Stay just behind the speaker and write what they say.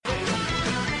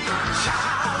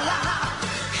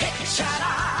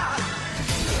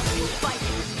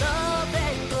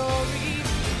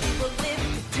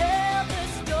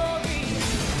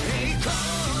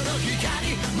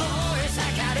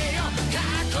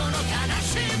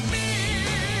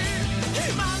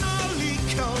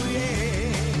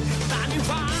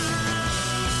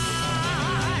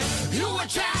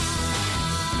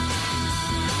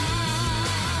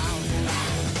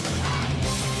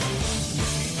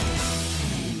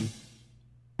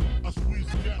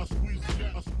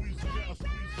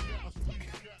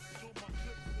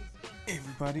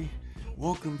everybody.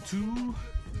 Welcome to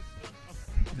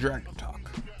Dragon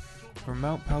Talk. From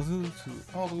Mount Paozu to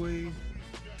all the way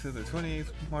to the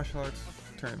 28th Martial Arts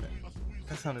Tournament.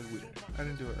 That sounded weird. I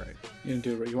didn't do it right. You didn't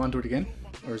do it right. You want to do it again?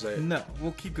 Or is that... No,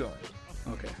 we'll keep going.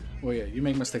 Okay. Well, yeah, you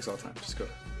make mistakes all the time. Just go.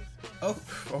 Oh,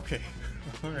 okay.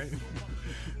 Alright.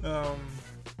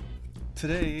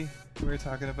 Today, we're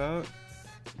talking about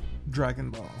Dragon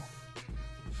Ball.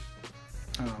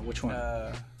 Which one?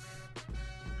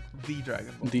 The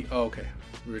Dragon Ball. Okay.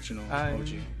 Original OG.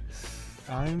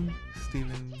 I'm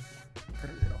Steven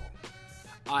Carrillo.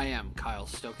 I am Kyle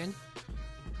Stoken.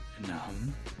 And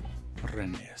I'm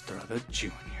Rene Estrada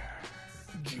Jr.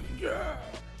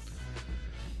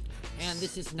 And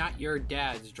this is not your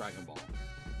dad's Dragon Ball.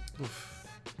 Oof.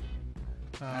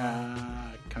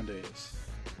 Kinda is.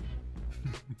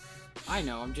 I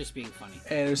know, I'm just being funny.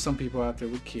 And there's some people out there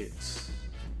with kids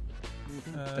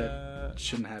that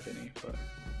shouldn't have any, but...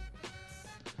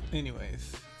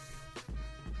 Anyways.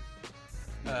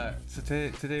 So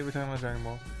today we're talking about Dragon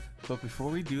Ball. But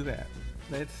before we do that,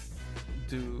 let's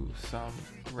do some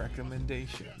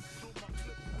recommendations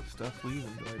of stuff we've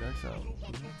enjoyed ourselves.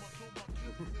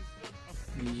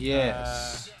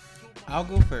 Yes. I'll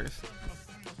go first.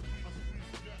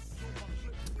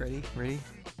 Ready?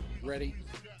 Ready?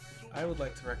 I would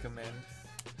like to recommend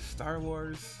Star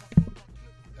Wars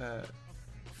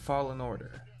Fallen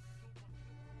Order.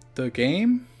 The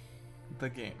game? The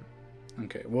game.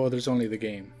 Okay, well, there's only the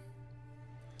game.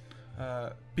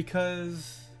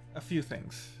 Because a few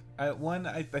things. I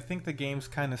think the game's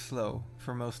kind of slow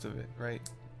for most of it, right?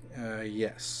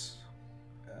 Yes.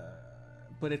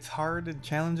 But it's hard and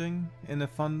challenging in a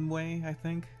fun way, I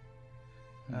think.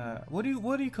 What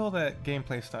do you call that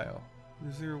gameplay style?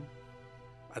 Is there?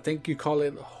 I think you call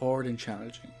it hard and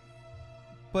challenging.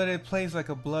 But it plays like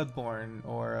a Bloodborne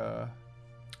or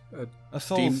a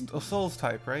Souls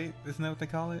type, right? Isn't that what they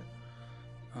call it?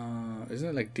 Isn't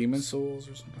it like Demon Souls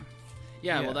or something?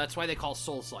 Yeah, well, that's why they call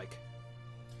Souls-like.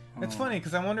 It's funny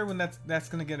because I wonder when that's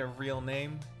gonna get a real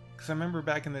name. Because I remember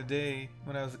back in the day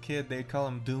when I was a kid, they'd call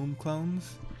them Doom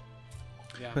clones.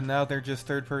 Yeah. But now they're just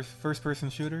first person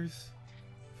shooters.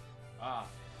 Yeah.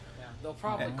 They'll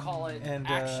probably call it and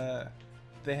action.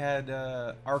 they had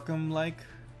Arkham-like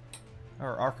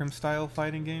or Arkham-style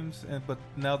fighting games, but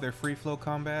now they're free-flow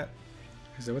combat.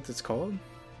 Is that what it's called?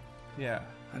 Yeah.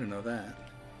 I don't know that.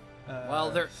 Well,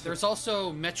 there's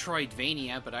also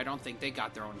Metroidvania, but I don't think they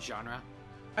got their own genre.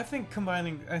 I think I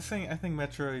think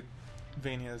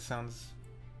Metroidvania sounds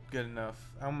good enough.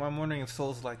 I'm wondering if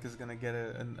Souls-like is gonna get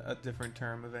a different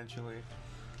term eventually.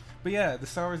 But yeah, the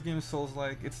Star Wars game is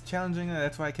Souls-like. It's challenging.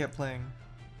 That's why I kept playing.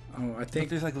 Oh, I think but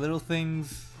there's like little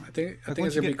things. I think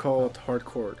it's gonna be called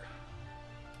hardcore.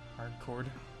 Hardcore.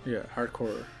 Yeah,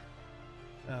 hardcore.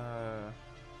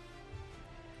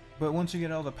 But once you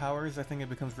get all the powers, I think it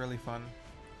becomes really fun.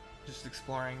 Just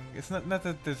exploring. It's not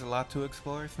that there's a lot to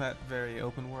explore. It's not very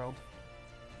open world.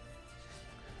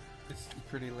 It's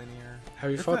pretty linear. Have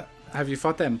you fought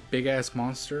that big ass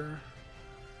monster?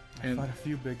 I fought a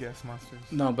few big ass monsters.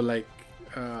 No, but like,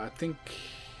 I think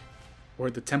where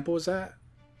the temple is at.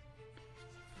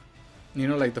 You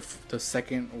know, like the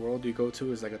second world you go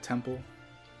to is like a temple.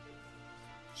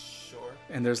 Sure.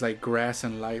 And there's like grass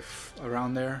and life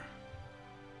around there.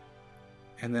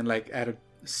 And then like at a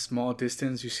small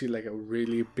distance you see like a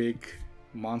really big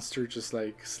monster just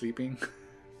like sleeping.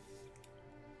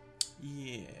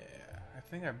 Yeah, I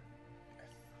think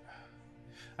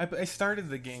I started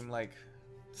the game like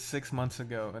 6 months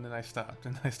ago, and then I stopped,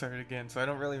 and I started again, so I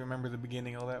don't really remember the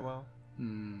beginning all that well.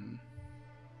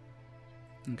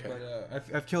 Okay. But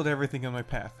I've killed everything in my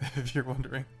path, if you're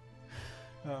wondering.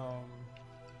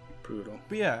 Brutal.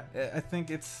 But yeah, I think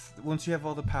it's once you have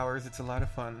all the powers, it's a lot of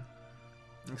fun.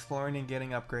 Exploring and getting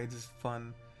upgrades is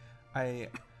fun. I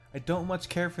don't much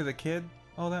care for the kid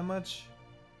all that much,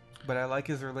 but I like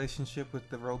his relationship with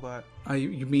the robot.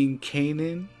 You mean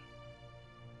Kanan?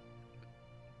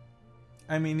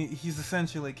 I mean, he's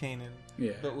essentially Kanan,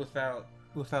 yeah, but without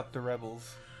the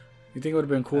rebels. You think it would have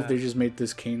been cool if they just made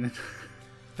this Kanan?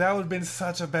 That would have been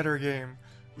such a better game,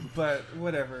 but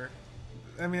whatever.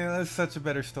 I mean, that's such a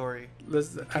better story.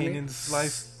 Kanan's life.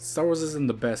 Star Wars isn't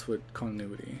the best with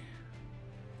continuity.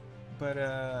 But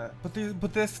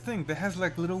that's the thing that has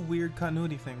like little weird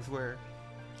continuity things where,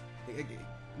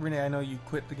 Renee, I know you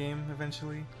quit the game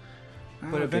eventually,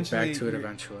 but eventually get back to it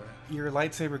eventually. Your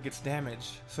lightsaber gets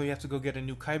damaged, so you have to go get a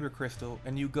new Kyber crystal,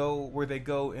 and you go where they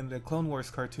go in the Clone Wars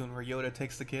cartoon where Yoda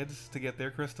takes the kids to get their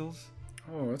crystals.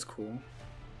 Oh, that's cool.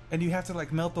 And you have to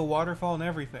like melt the waterfall and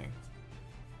everything.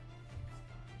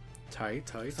 Tight.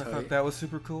 So I thought that was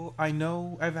super cool. I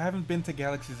know I haven't been to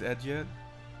Galaxy's Edge yet,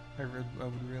 I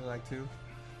would really like to.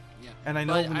 Yeah. And I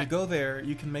know But when you go there,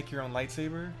 you can make your own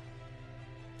lightsaber.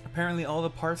 Apparently, all the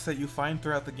parts that you find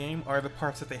throughout the game are the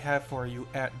parts that they have for you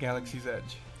at Galaxy's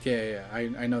Edge. Yeah,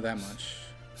 I know that much.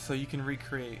 So you can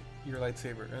recreate your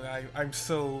lightsaber, and I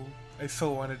so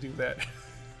want to do that.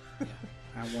 Yeah.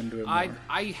 I want to do it more.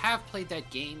 I have played that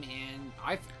game and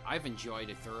I've enjoyed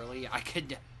it thoroughly. I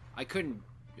couldn't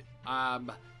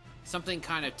something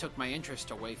kind of took my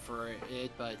interest away for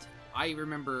it, but I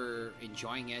remember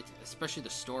enjoying it, especially the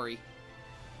story.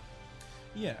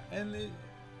 Yeah, and the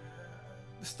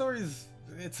story's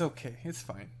it's okay. It's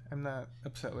fine. I'm not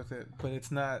upset with it, but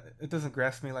it doesn't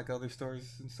grasp me like other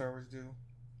stories in Star Wars do.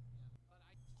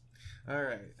 All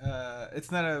right.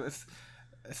 It's not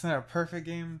a perfect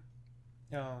game.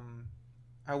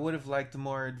 I would have liked a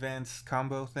more advanced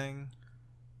combo thing.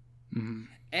 Mm-hmm.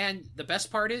 And the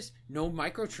best part is no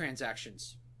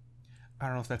microtransactions. I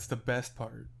don't know if that's the best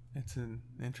part. It's an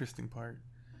interesting part.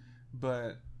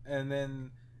 And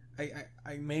then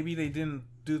I maybe they didn't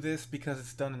do this because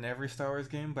it's done in every Star Wars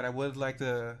game, but I would have liked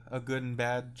a good and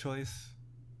bad choice.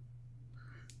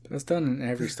 That's done in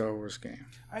every Star Wars game.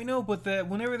 I know, but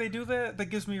whenever they do that, that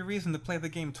gives me a reason to play the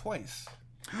game twice.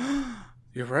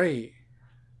 You're right.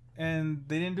 And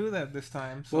they didn't do that this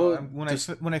time. So Well,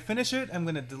 when I finish it, I'm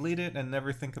gonna delete it and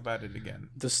never think about it again.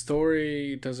 The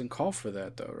story doesn't call for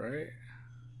that, though, right?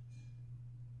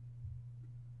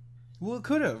 Well, it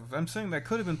could have. I'm saying that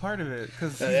could have been part of it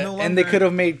because And they could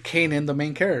have made Kanan the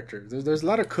main character. There's a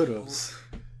lot of could-haves.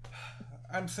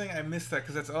 I'm saying I missed that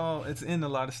because it's in a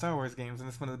lot of Star Wars games, and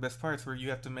it's one of the best parts where you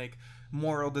have to make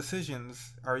moral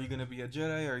decisions. Are you going to be a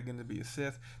Jedi? Are you going to be a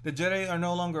Sith? The Jedi are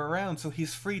no longer around, so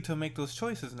he's free to make those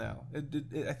choices now.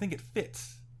 I think it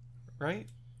fits, right?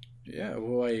 Yeah,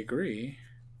 well, I agree.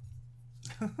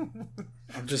 I'm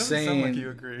just Doesn't saying. sound like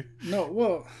you agree. No,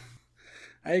 well,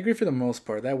 I agree for the most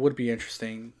part. That would be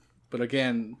interesting, but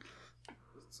again,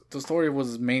 the story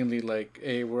was mainly like,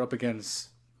 "Hey, we're up against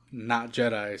not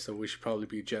Jedi, so we should probably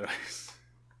be Jedis."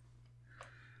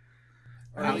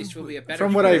 Or at least we'll be a better.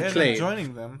 From what I End up played,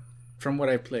 joining them. From what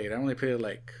I played, I only played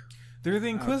like. They're the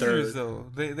Inquisitors,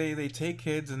 third. though. They take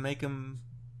kids and make them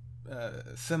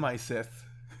semi-Sith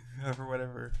or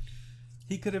whatever.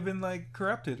 He could have been like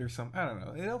corrupted or something. I don't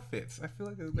know. It all fits. I feel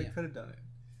like they could have done it.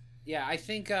 Yeah, I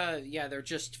think they're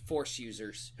just Force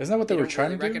users. Isn't that what they were don't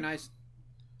trying really to do? recognize.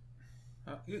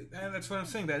 And that's what I'm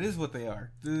saying. That is what they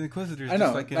are. The Inquisitors. I know,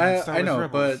 just like in Star Wars I know,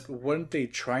 Rebels. but weren't they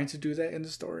trying to do that in the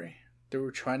story? They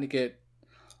were trying to get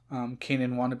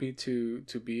Kanan Wannabe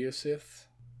to be a Sith.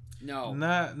 No.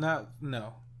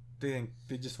 No. They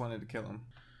just wanted to kill him.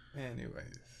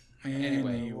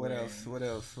 Anyway, what else?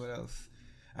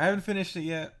 I haven't finished it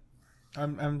yet.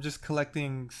 I'm just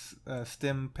collecting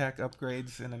stim pack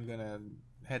upgrades, and I'm gonna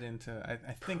head into.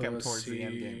 I think I'm towards the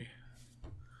end game.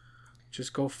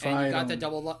 Just go fight. And you got the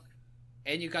double.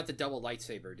 And you got the double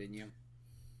lightsaber, didn't you?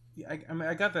 Yeah, I mean,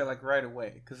 I got that like right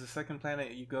away because the second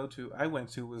planet I went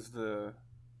to was the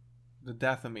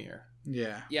Dathomir.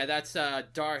 Yeah. Yeah, that's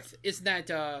Darth. Isn't that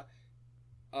Yes.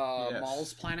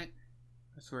 Maul's planet?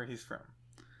 That's where he's from.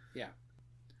 Yeah.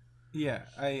 Yeah,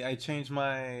 I changed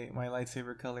my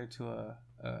lightsaber color to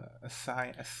a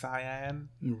cyan.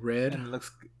 Red. And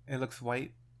it looks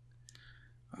white.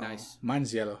 Nice.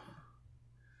 Mine's yellow.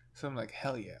 So I'm like,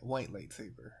 hell yeah, white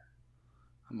lightsaber.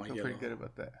 I'm a Feel yellow. pretty good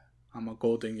about that. I'm a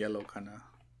golden yellow kind of.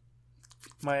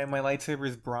 My lightsaber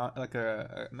is bronze, like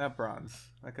a not bronze,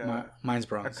 like mine's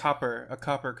bronze. a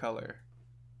copper color.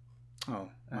 Oh,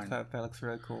 I mine. thought that looks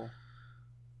really cool.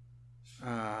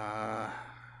 I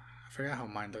forgot how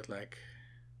mine looked like.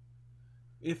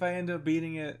 If I end up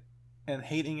beating it and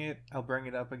hating it, I'll bring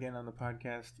it up again on the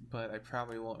podcast, but I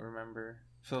probably won't remember.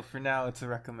 So for now, it's a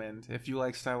recommend. If you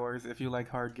like Star Wars, if you like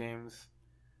hard games,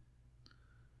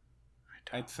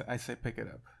 I say pick it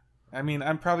up. I mean,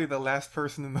 I'm probably the last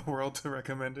person in the world to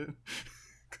recommend it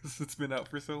because it's been out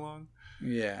for so long.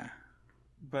 Yeah.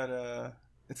 But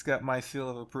it's got my seal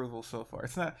of approval so far.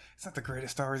 It's not the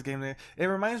greatest Star Wars game there. It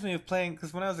reminds me of playing,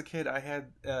 because when I was a kid, I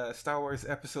had Star Wars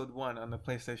Episode 1 on the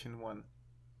PlayStation 1.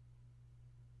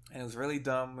 And it was really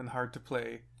dumb and hard to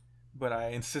play, but I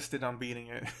insisted on beating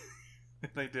it.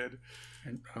 And I did.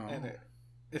 And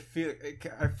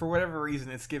for whatever reason,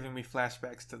 it's giving me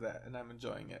flashbacks to that, and I'm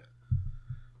enjoying it.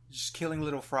 Just killing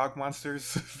little frog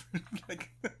monsters. Like,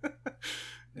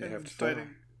 you have to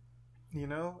fighting. You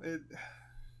know, it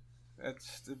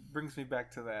brings me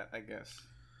back to that, I guess.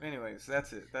 Anyways,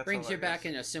 that's it. That brings you back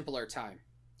in a simpler time.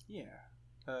 Yeah.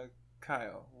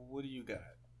 Kyle, what do you got?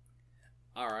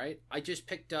 All right. I just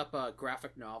picked up a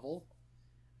graphic novel,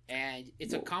 and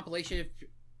it's a compilation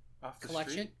Off the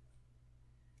collection. Street?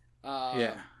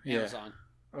 Amazon.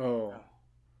 Oh,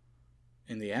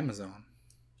 in the Amazon.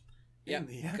 In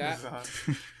the Amazon.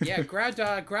 Yeah,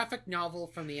 graphic novel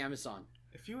from the Amazon.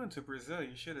 If you went to Brazil,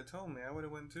 you should have told me. I would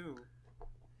have went too.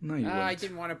 No, you I wouldn't.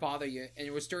 didn't want to bother you, and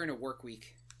it was during a work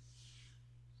week.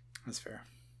 That's fair.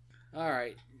 All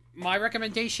right. My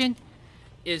recommendation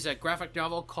is a graphic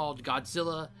novel called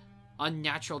Godzilla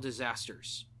Unnatural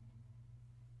Disasters.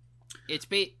 It's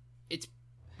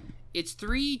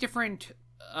 3 different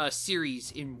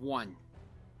series in one.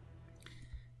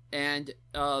 And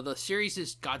the series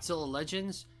is Godzilla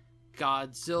Legends,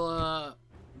 Godzilla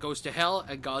Goes to Hell,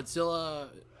 and Godzilla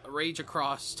Rage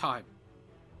Across Time.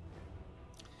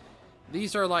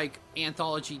 These are like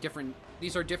different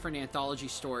anthology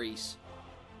stories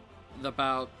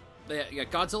about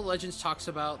Godzilla Legends talks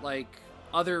about like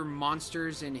other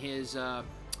monsters in his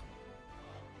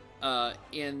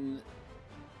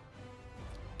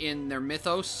in their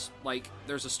mythos. Like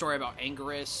there's a story about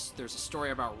Anguirus, there's a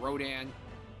story about Rodan,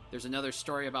 there's another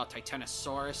story about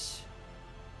Titanosaurus.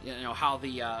 You know how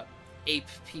the ape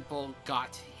people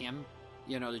got him,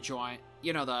 to join.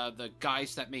 The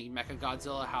guys that made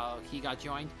Mechagodzilla, how he got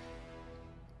joined.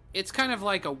 It's kind of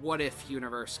like a what if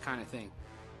universe kind of thing.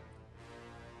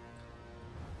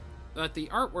 But the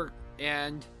artwork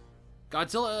and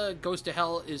Godzilla Goes to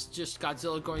Hell is just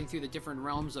Godzilla going through the different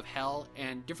realms of hell,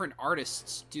 and different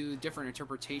artists do different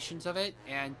interpretations of it.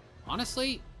 And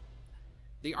honestly,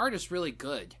 the art is really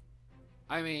good.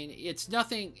 I mean, it's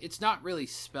not really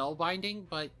spellbinding,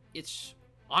 but it's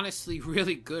honestly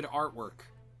really good artwork.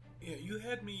 Yeah, you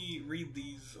had me read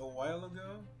these a while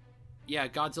ago. Yeah,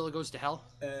 Godzilla Goes to Hell.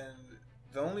 And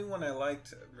the only one I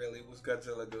liked, really, was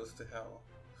Godzilla Goes to Hell.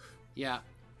 Yeah.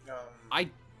 It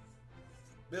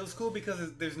was cool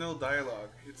because there's no dialogue.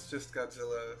 It's just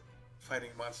Godzilla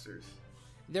fighting monsters.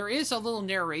 There is a little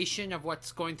narration of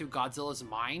what's going through Godzilla's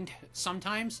mind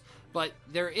sometimes, but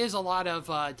there is a lot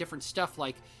of different stuff.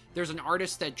 Like, there's an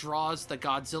artist that draws the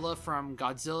Godzilla from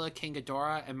Godzilla, King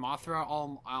Ghidorah, and Mothra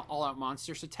All-Out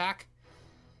Monsters Attack.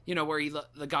 Where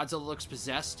the Godzilla looks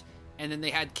possessed. And then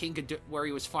they had King Ghidorah, where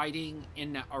he was fighting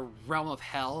in a realm of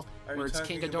hell, where it's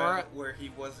King Ghidorah. Where he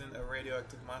wasn't a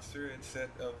radioactive monster instead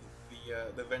of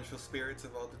the vengeful spirits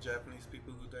of all the Japanese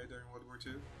people who died during World War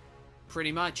II?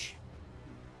 Pretty much.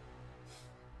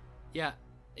 Yeah,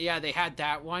 they had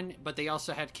that one, but they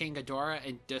also had King Ghidorah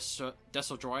and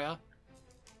Destroya.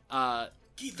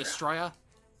 Destroya.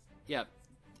 Yeah,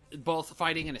 both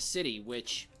fighting in a city,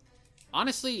 which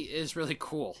honestly is really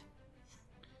cool.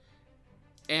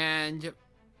 And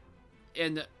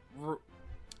then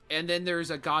there's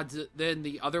then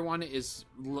the other one is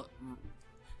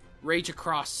Rage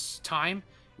Across Time,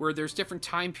 where there's different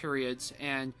time periods,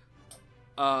 and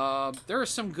there are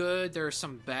some good, there are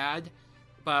some bad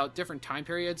about different time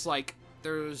periods. Like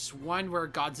there's one where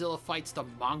Godzilla fights the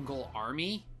Mongol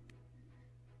army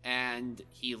and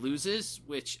he loses,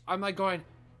 which I'm like going,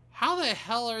 how the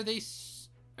hell are they?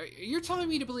 You're telling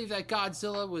me to believe that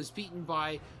Godzilla was beaten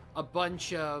by a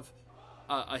bunch of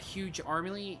a huge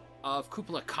army of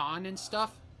Kublai Khan and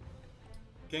stuff?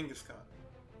 Genghis Khan.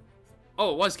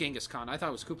 Oh, it was Genghis Khan. I thought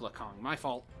it was Kublai Khan. My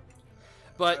fault.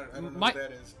 But I don't know what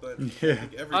that is, but yeah.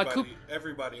 I think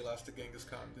everybody lost to Genghis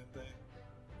Khan, didn't they?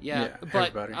 Yeah,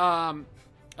 but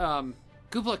everybody.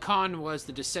 Kublai Khan was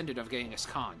the descendant of Genghis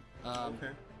Khan.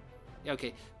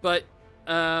 Okay. But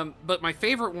my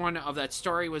favorite one of that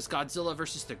story was Godzilla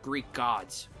versus the Greek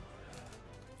gods.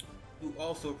 Who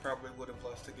also probably would have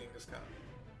lost to Genghis Khan.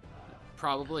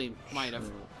 Probably might have.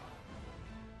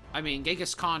 I mean,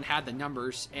 Genghis Khan had the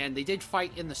numbers, and they did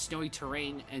fight in the snowy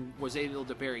terrain and was able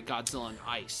to bury Godzilla in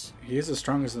ice. He is the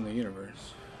strongest in the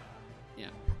universe. Yeah,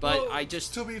 but well, I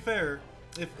just... To be fair,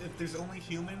 if there's only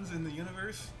humans in the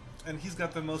universe, and he's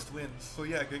got the most wins, so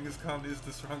yeah, Genghis Khan is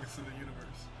the strongest in the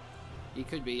universe. He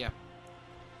could be, yeah.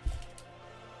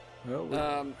 Well,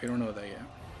 we don't know that yet.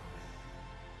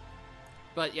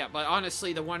 But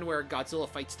honestly, the one where Godzilla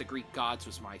fights the Greek gods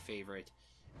was my favorite.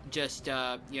 Just,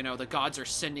 the gods are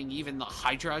sending even the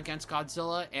Hydra against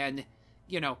Godzilla, and,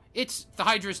 the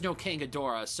Hydra's no King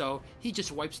Ghidorah, so he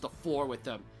just wipes the floor with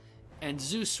them. And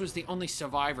Zeus was the only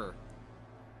survivor.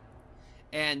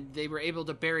 And they were able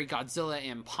to bury Godzilla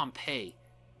in Pompeii.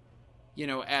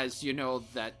 As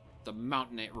that the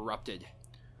mountain erupted.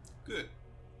 Good.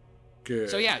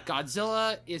 So yeah,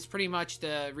 Godzilla is pretty much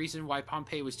the reason why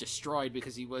Pompeii was destroyed,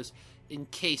 because he was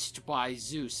encased by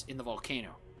Zeus in the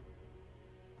volcano.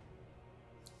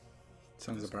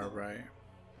 Sounds about right.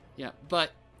 Yeah,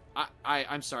 but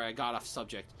I'm sorry, I got off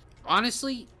subject.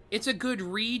 Honestly, it's a good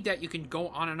read that you can go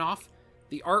on and off.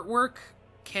 The artwork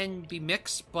can be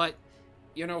mixed, but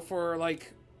for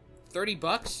like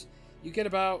 $30, You get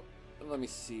about. Let me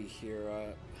see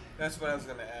here. That's what I was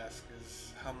gonna ask.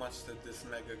 Is how much did this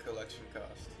mega collection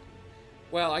cost?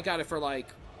 Well, I got it for like.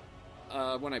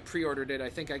 When I pre-ordered it, I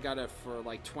think I got it for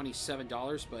like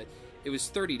 $27, but it was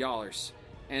 $30,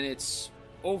 and it's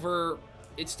over.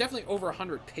 It's definitely over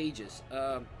 100 pages.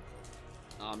 Oh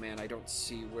man, I don't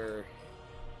see where.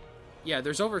 Yeah,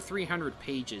 there's over 300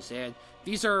 pages, and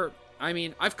these are. I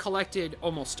mean, I've collected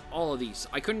almost all of these.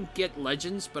 I couldn't get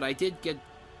Legends, but I did get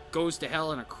Goes to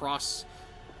Hell and Across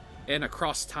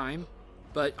Time.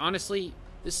 But honestly,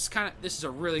 this is a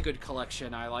really good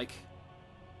collection. I like.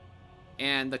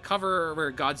 And the cover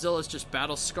where Godzilla is just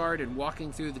battle scarred and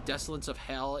walking through the desolates of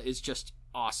hell is just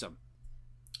awesome.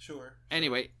 Sure.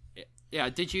 Anyway, yeah.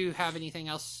 Did you have anything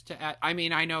else to add? I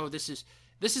mean, I know this is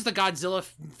the Godzilla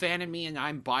fan in me, and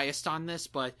I'm biased on this,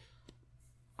 but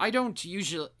I don't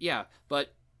usually. Yeah,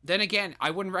 but then again, I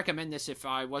wouldn't recommend this if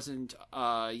I wasn't,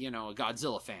 a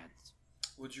Godzilla fan.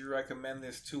 Would you recommend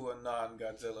this to a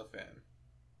non-Godzilla fan?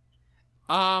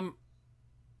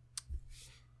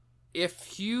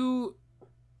 If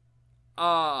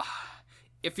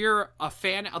you're a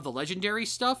fan of the legendary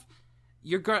stuff,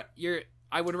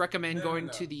 I would recommend going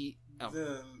to the.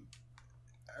 Oh.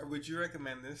 Would you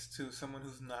recommend this to someone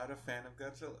who's not a fan of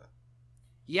Godzilla?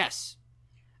 Yes,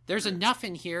 there's enough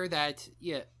in here that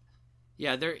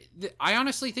I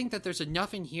honestly think that there's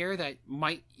enough in here that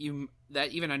that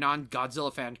even a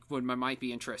non-Godzilla fan might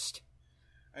be interested.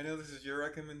 I know this is your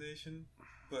recommendation,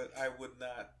 but I would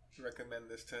not recommend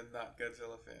this to a not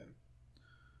Godzilla fan.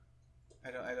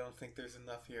 I don't think there's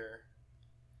enough here.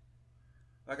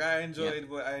 Like I enjoyed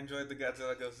the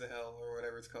Godzilla Goes to Hell or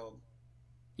whatever it's called.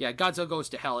 Yeah, Godzilla Goes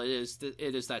to Hell. It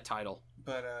is that title.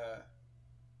 But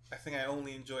I think I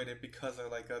only enjoyed it because I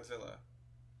like Godzilla.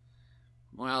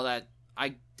 Well, that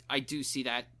I do see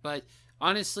that, but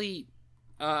honestly,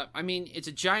 I mean, it's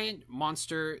a giant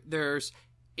monster.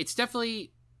 It's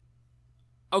definitely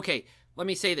okay. Let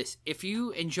me say this: if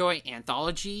you enjoy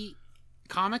anthology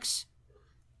comics,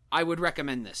 I would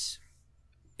recommend this.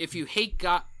 If you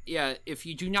if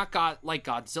you do not like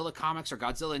Godzilla comics or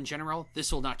Godzilla in general,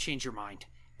 this will not change your mind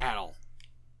at all.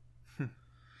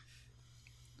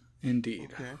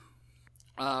 Indeed. Okay.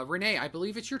 Renee, I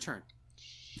believe it's your turn.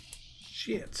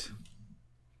 Shit.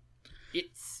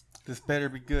 This better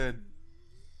be good.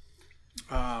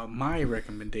 My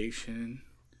recommendation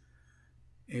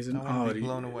is an audio.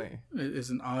 Blown away. Is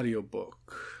an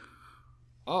audiobook.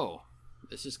 Oh,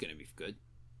 this is gonna be good.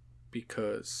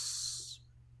 Because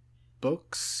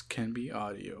books can be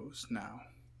audios now.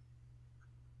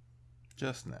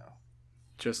 Just now.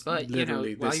 But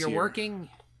literally while you're year. working,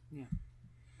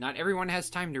 not everyone has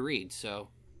time to read, so.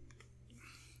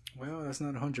 Well, that's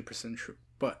not 100% true.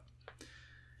 But,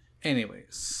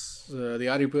 anyways, the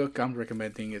audiobook I'm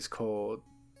recommending is called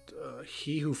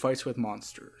He Who Fights with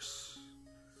Monsters.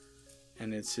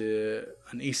 And it's an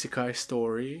isekai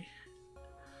story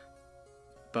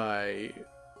by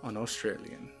an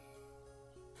Australian.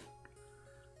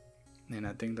 And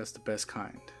I think that's the best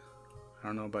kind. I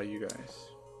don't know about you guys.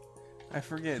 I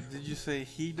forget. Did you say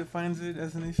he defines it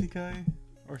as an isekai?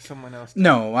 Or someone else?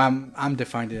 No, I'm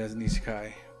defined it as an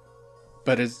isekai.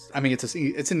 But it's an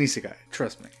isekai.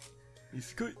 Trust me.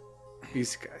 Isekai.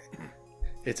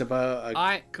 It's about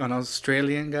an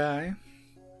Australian guy,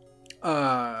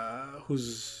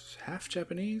 who's half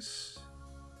Japanese.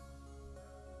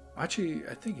 Actually,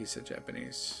 I think he said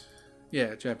Japanese.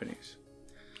 Yeah, Japanese.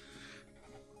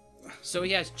 So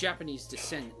he has Japanese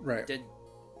descent, right?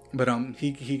 But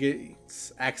he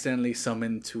gets accidentally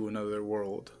summoned to another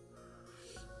world.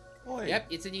 Boy. Yep,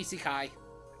 it's an isekai.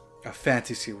 A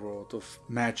fantasy world of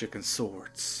magic and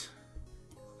swords.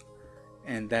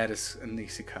 And that is an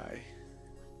isekai.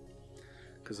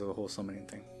 Because of the whole summoning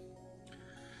thing.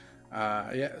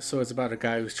 So it's about a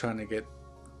guy who's trying to get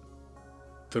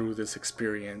through this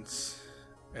experience.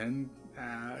 And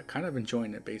kind of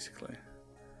enjoying it, basically.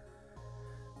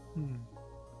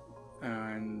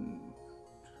 And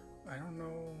I don't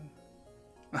know.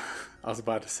 I was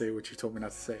about to say what you told me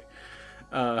not to say.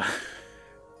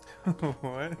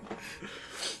 What?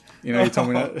 You know, you told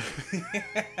me not.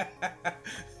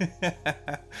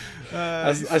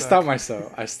 I stopped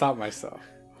myself.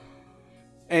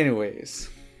 Anyways,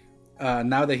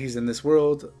 now that he's in this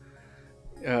world,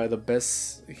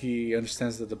 he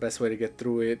understands that the best way to get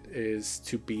through it is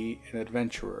to be an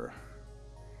adventurer.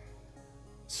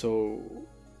 So,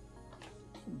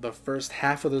 the first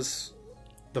half of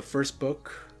the first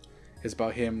book is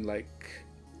about him like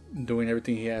doing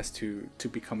everything he has to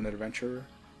become an adventurer,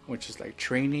 which is like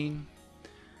training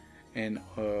and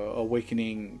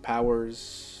awakening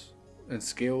powers and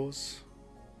skills.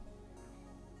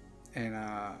 and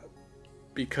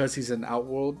because he's an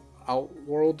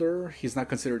outworlder, he's not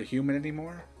considered a human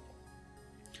anymore.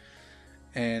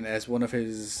 And as one of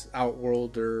his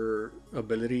outworlder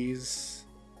abilities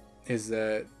is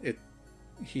that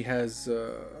he has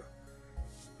a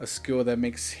skill that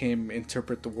makes him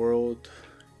interpret the world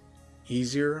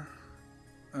easier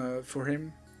for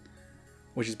him,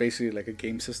 which is basically like a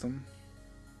game system.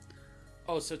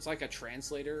 Oh, so it's like a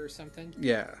translator or something?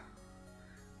 Yeah.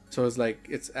 So it's like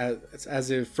it's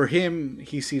as if for him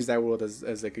he sees that world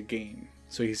as like a game.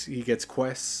 So he gets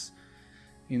quests.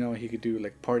 You know, he could do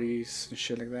like parties and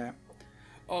shit like that.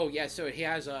 Oh yeah, so he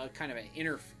has a kind of an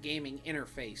gaming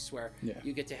interface where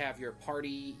you get to have your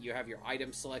party, you have your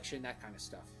item selection, that kind of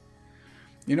stuff.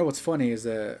 You know what's funny is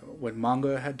that when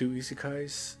manga had do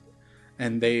isekais,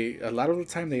 and a lot of the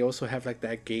time they also have like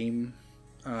that game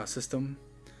system,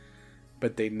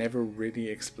 but they never really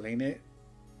explain it.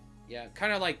 Yeah,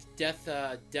 kind of like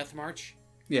Death March.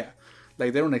 Yeah,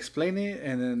 like they don't explain it,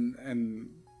 and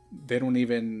they don't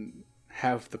even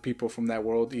have the people from that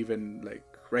world even like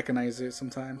recognize it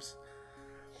sometimes.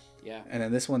 Yeah. And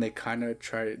then this one they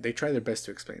try their best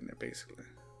to explain it basically.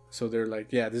 So they're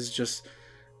like, yeah, this is just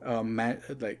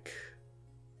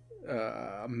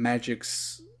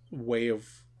magic's way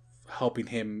of helping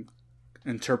him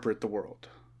interpret the world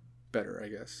better, I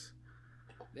guess.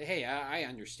 Hey, I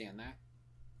understand that.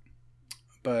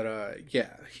 But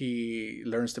yeah, he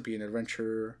learns to be an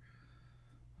adventurer,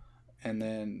 and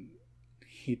then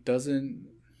he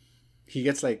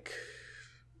gets like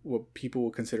what people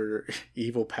would consider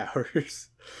evil powers.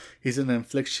 He's an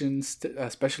infliction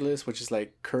specialist, which is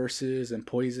like curses and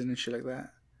poison and shit like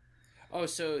that. Oh,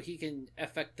 so he can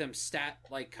affect them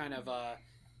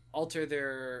alter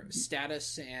their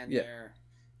status and their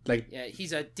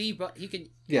he's a debuff. He can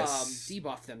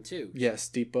debuff them too. Yes,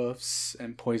 debuffs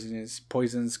and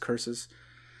poisons, curses,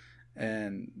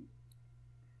 and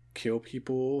kill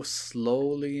people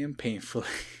slowly and painfully.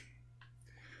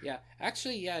 Yeah,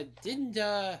 actually, didn't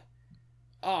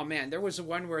oh man, there was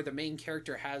one where the main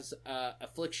character has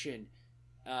affliction.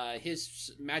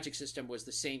 His magic system was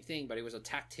the same thing, but he was a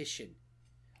tactician.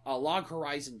 Log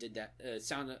Horizon did that.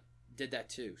 Did that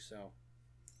too. So.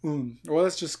 Well,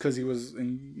 that's just because he was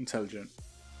intelligent.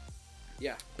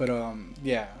 Yeah. But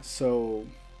yeah. So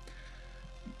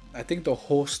I think the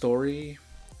whole story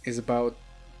is about.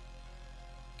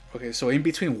 Okay, so in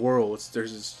between worlds,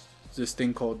 there's this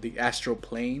thing called the astral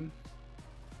plane,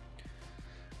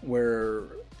 where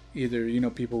either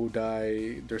people who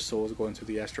die, their souls go into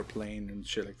the astral plane and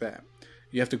shit like that.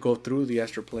 You have to go through the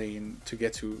astral plane to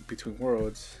get to between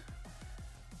worlds.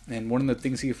 And one of the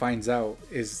things he finds out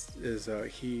is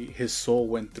his soul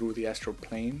went through the astral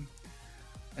plane,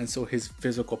 and so his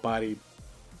physical body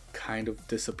kind of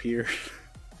disappeared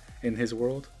in his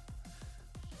world.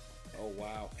 Oh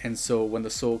wow! And so when the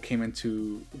soul came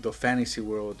into the fantasy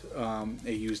world,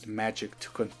 it used magic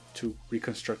to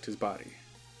reconstruct his body.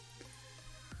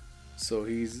 So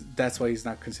that's why he's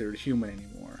not considered human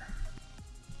anymore.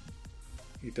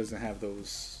 He doesn't have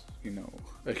those,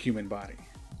 a human body.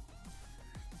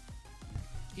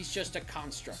 He's just a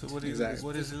construct. So what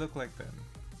does he look like then?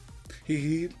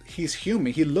 He's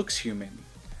human. He looks human.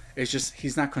 It's just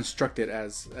he's not constructed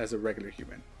as a regular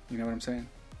human. You know what I'm saying?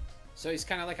 So he's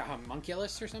kind of like a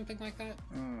homunculus or something like that?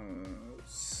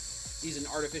 He's an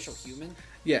artificial human?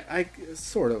 Yeah,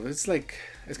 sort of. It's kind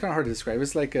of hard to describe.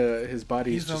 It's like his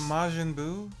body. He's a Majin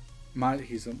Buu? Maybe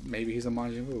he's a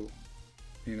Majin Buu.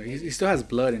 He still has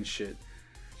blood and shit.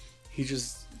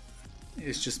 It's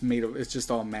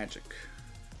just all magic,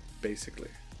 basically.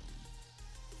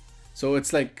 So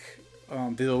it's like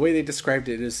the way they described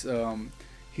it is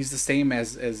he's the same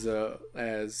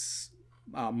as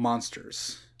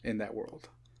monsters in that world,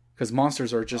 because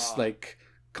monsters are just like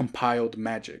compiled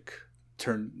magic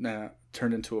turned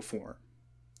into a form.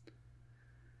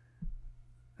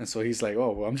 And so he's like,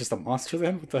 oh, well, I'm just a monster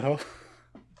then? What the hell?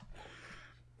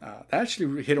 That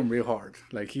actually hit him real hard.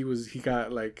 Like it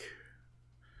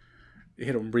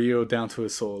hit him real down to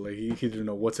his soul. Like he didn't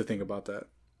know what to think about that.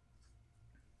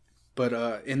 But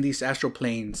in these astral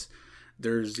planes,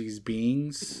 there's these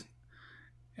beings,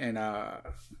 and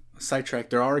sidetrack,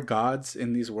 there are gods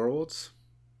in these worlds,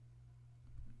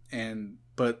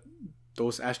 but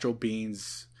those astral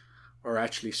beings are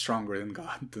actually stronger than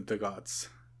the gods,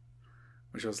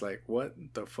 which was like, what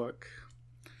the fuck?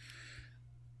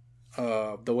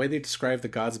 The way they describe the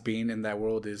gods being in that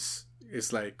world is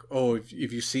like, oh, if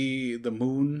you see the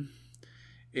moon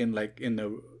in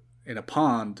a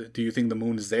pond, do you think the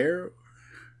moon is there?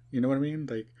 You know what I mean?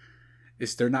 Like,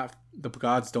 the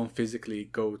gods don't physically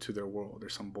go to their world or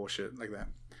some bullshit like that.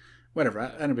 Whatever.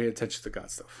 I don't pay attention to God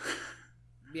stuff.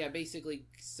 Yeah, basically,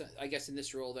 I guess in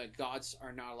this role, that gods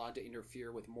are not allowed to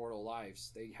interfere with mortal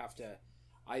lives. They have to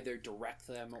either direct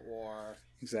them or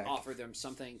offer them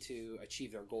something to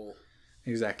achieve their goal.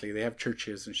 Exactly. They have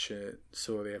churches and shit,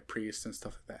 so they have priests and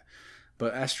stuff like that.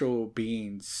 But astral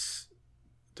beings,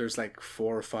 there's like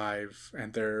 4 or 5,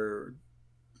 and the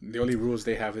only rules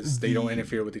they have is they don't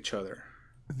interfere with each other.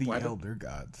 The elder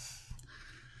gods.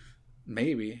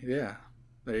 Maybe, yeah.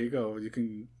 There you go. You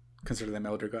can consider them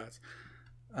elder gods.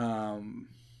 One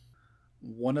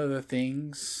of the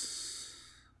things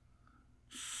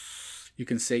you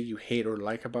can say you hate or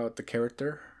like about the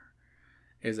character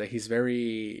is that he's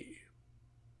very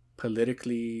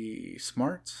politically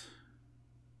smart.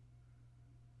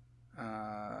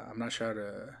 I'm not sure how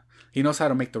to... He knows how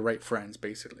to make the right friends,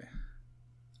 basically.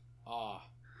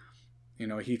 You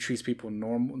know, he treats people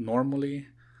normally.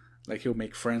 Like, he'll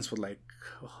make friends with, like,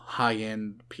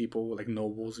 high-end people, like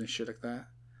nobles and shit like that.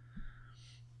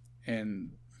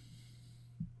 And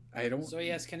I don't... So he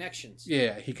has connections.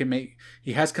 Yeah, he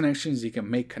has connections, he can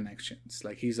make connections.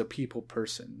 Like, he's a people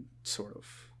person, sort of.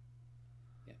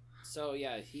 Yeah. So,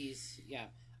 yeah,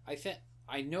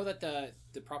 I know that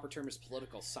the proper term is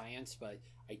political science, but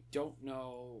I don't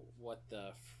know what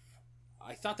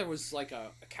I thought there was like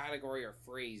a category or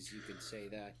phrase you could say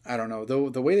that. I don't know.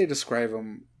 The way they describe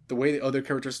him, the way the other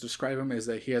characters describe him is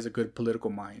that he has a good political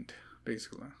mind,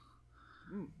 basically.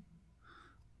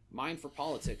 Mind for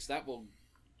politics. That will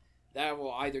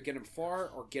either get him far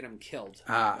or get him killed.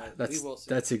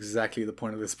 That's exactly the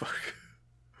point of this book.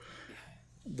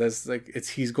 That's like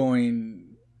he's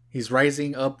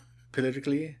rising up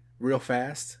politically real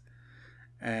fast,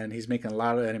 and he's making a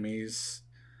lot of enemies,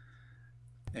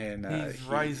 and he's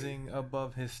rising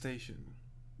above his station.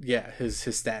 Yeah, his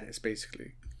status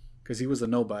basically, because he was a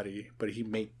nobody, but he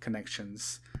made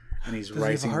connections, and he's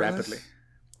rising rapidly.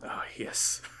 Oh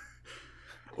yes.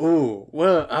 Oh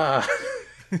well.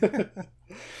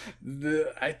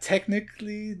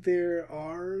 Technically there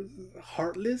are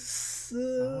heartless.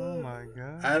 Oh my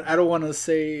god. I don't want to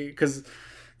say, because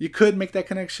you could make that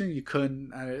connection. You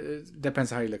couldn't. It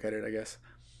depends how you look at it, I guess.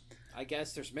 I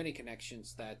guess there's many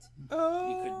connections that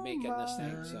you could make in this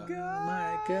thing. So. Oh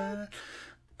my god!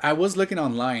 I was looking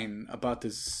online about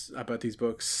these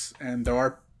books, and there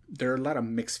are a lot of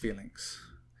mixed feelings.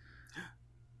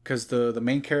 Because the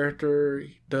main character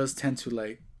does tend to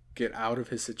like get out of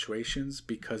his situations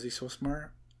because he's so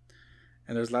smart,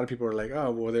 and there's a lot of people who are like,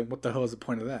 oh well, then what the hell is the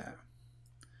point of that?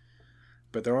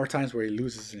 But there are times where he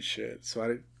loses and shit.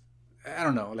 So I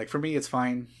don't know. Like, for me, it's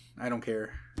fine. I don't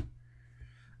care.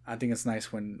 I think it's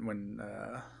nice when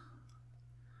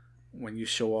you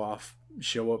show up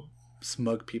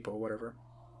smug people or whatever.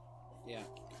 Yeah,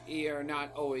 you're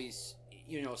not always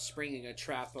springing a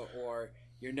trap, or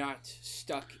you're not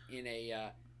stuck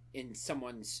in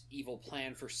someone's evil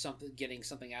plan for getting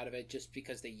something out of it just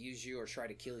because they use you or try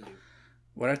to kill you.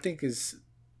 What I think is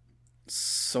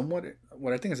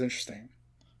interesting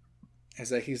is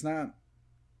that he's not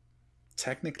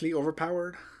technically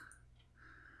overpowered,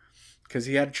 because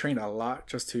he had to train a lot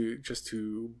just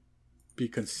to be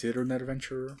considered an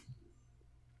adventurer.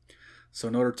 So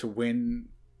in order to win,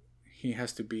 he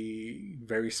has to be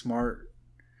very smart,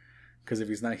 because if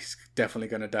he's not, he's definitely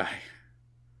gonna die.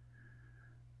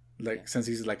 Like, since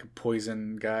he's like a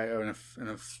poison guy or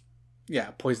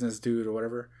poisonous dude or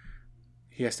whatever,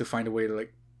 he has to find a way to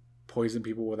like poison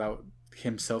people without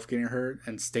himself getting hurt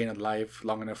and staying alive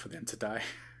long enough for them to die.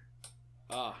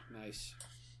 Ah, nice.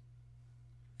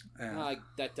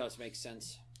 That does make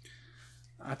sense.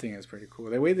 I think it's pretty cool.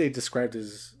 The way they described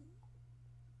his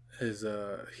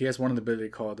he has one ability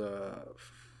called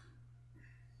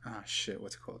what's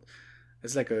it called?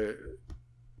 It's like a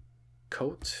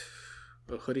coat,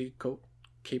 a hoodie coat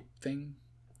cape thing.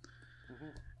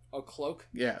 Mm-hmm. A cloak?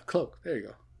 Yeah, cloak. There you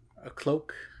go. A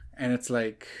cloak, and it's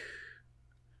like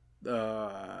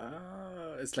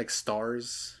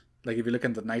stars. Like, if you look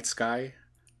in the night sky,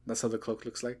 that's how the cloak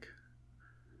looks like.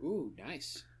 Ooh,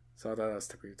 nice. So I thought that was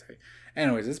pretty tight.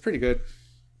 Anyways, it's pretty good.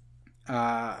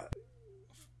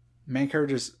 Main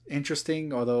character's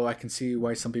interesting, although I can see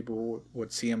why some people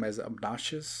would see him as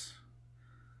obnoxious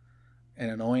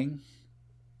and annoying.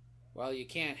 Well, you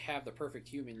can't have the perfect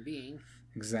human being.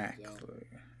 Exactly.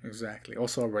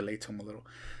 Also, I'll relate to him a little,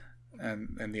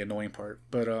 and the annoying part.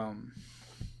 But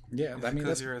yeah,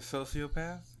 because you're a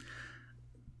sociopath.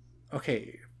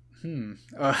 Okay.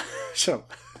 Shut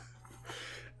up.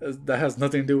 That has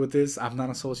nothing to do with this. I'm not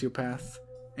a sociopath,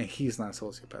 and he's not a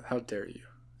sociopath. How dare you?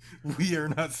 We are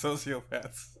not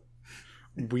sociopaths.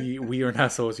 We are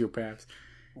not sociopaths.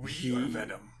 We are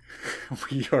Venom.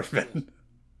 We are Venom.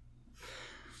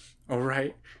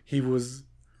 Alright? He was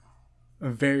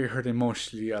very hurt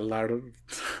emotionally a lot of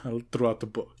throughout the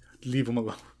book. Leave him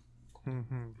alone.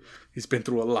 Mm-hmm. He's been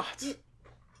through a lot.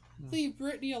 Leave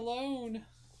Brittany alone.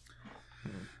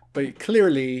 But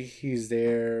clearly, he's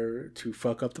there to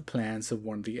fuck up the plans of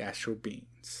one of the astral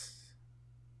beings.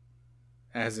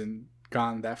 Hasn't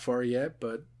gone that far yet,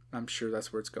 but I'm sure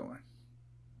that's where it's going.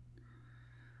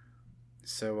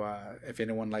 So, if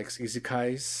anyone likes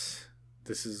isekais,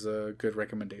 this is a good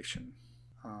recommendation.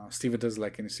 Steven does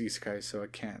like an isekai, so I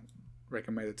can't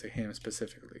recommend it to him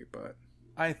specifically, but...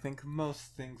 I think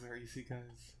most things are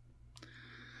isekais.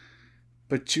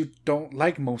 But you don't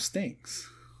like most things.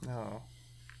 No.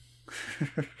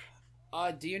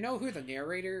 Do you know who the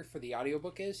narrator for the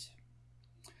audiobook is?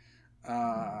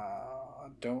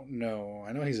 Don't know.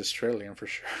 I know he's Australian for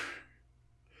sure.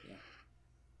 Yeah.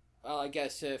 Well, I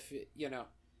guess if,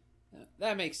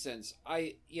 that makes sense.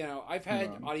 I've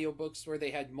had audiobooks where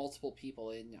they had multiple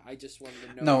people in. I just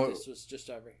wanted to know if this was just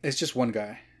every... It's just one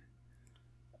guy.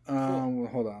 Cool.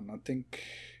 Hold on. I think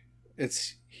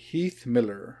it's Heath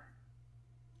Miller.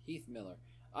 Heath Miller.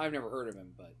 I've never heard of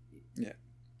him, but... Yeah.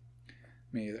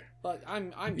 Me either. But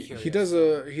I'm curious. He does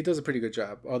a pretty good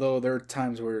job. Although there are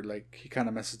times where like he kind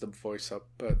of messes the voice up,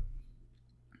 but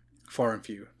far and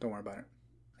few. Don't worry about it.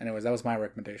 Anyways, that was my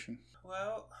recommendation.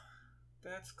 Well,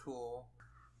 that's cool.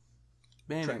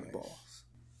 Dragon Balls.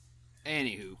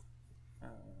 Anywho.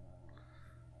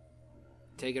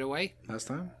 Take it away. Last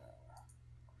time?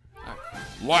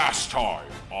 Last time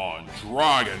on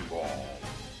Dragon Ball.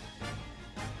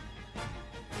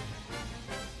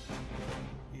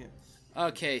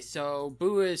 Okay, so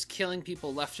Buu is killing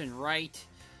people left and right.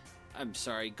 I'm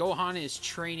sorry, Gohan is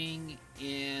training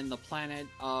in the planet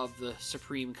of the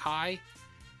Supreme Kai.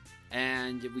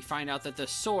 And we find out that the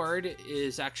sword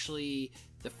is actually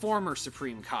the former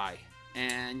Supreme Kai.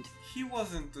 And... He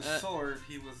wasn't the sword,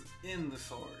 he was in the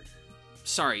sword.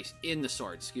 Sorry, in the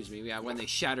sword, excuse me. Yeah, when they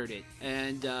shattered it.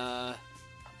 And,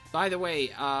 by the way,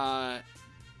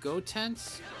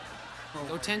 Gotenks? Oh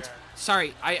Gotenks?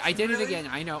 Sorry, I did Really? it again,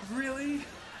 I know. Really?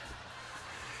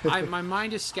 My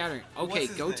mind is scattering. Okay, What's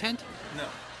his Gotent? name?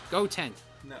 Gotent.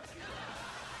 No.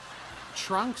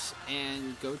 Trunks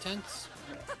and Gotenks?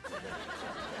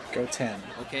 Go 10.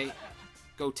 Okay.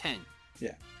 Goten.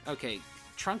 Yeah. Okay,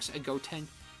 Trunks and Goten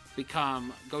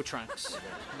become Gotrunks.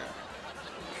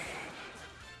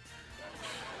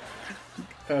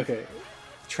 No. Okay.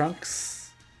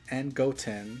 Trunks and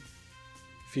Goten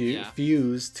Yeah.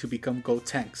 fuse to become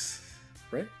Gotenks,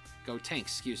 right? Gotenks,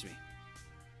 excuse me.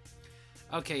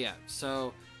 Okay, yeah.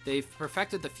 So they've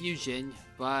perfected the fusion,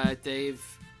 but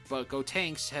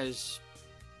Gotenks has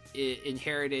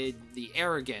inherited the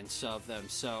arrogance of them.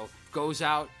 So goes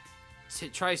out,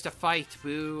 tries to fight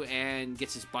Buu, and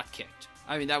gets his butt kicked.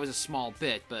 I mean, that was a small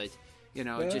bit, but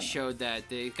it just showed that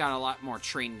they've got a lot more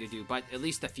training to do. But at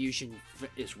least the fusion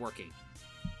is working.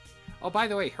 Oh, by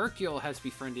the way, Hercule has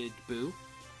befriended Buu.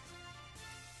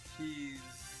 He's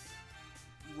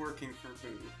working for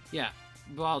Buu. Yeah,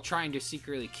 while trying to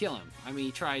secretly kill him. I mean,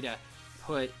 he tried to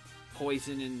put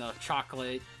poison in the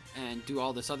chocolate and do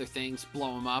all this other things,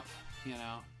 blow him up,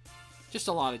 Just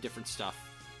a lot of different stuff.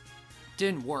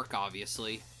 Didn't work,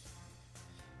 obviously.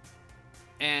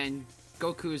 And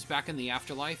Goku is back in the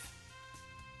afterlife.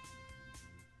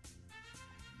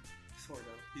 Sort of.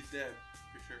 He's dead,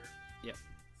 for sure. Yep.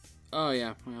 Oh,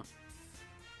 yeah, well.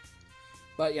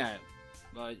 But, yeah.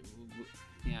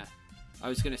 Yeah. I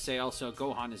was gonna say also,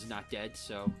 Gohan is not dead,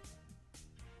 so...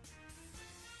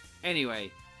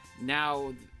 Anyway,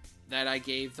 now that I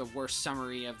gave the worst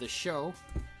summary of the show,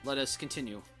 let us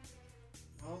continue.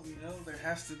 Well, there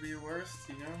has to be a worst,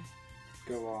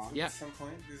 Go on. Yeah. At some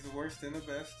point, there's a worst and a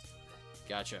best.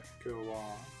 Gotcha. Go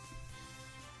on.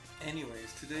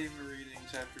 Anyways, today we're reading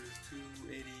chapters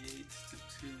 288 to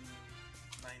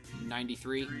 293.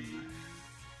 93. And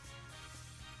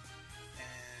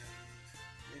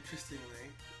interestingly,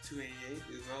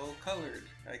 288 is all colored,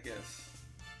 I guess.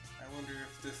 I wonder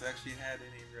if this actually had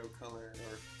any real color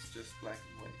or if it's just black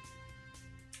and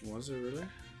white. Was it really?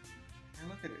 And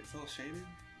look at it, it's all shaded.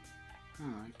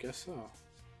 I guess so.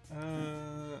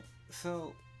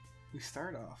 So we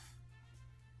start off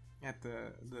at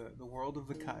the world of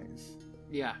the Kais.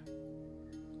 Yeah.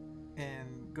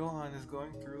 And Gohan is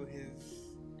going through his...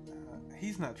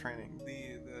 he's not training.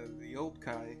 The old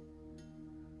Kai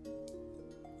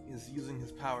is using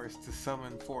his powers to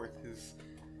summon forth his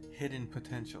hidden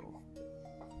potential.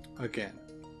 Again.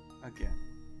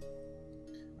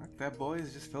 Like, that boy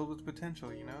is just filled with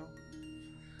potential,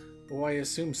 Well, I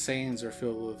assume Saiyans are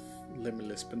filled with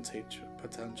limitless potential,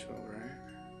 right?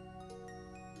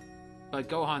 but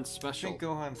Gohan's special. I think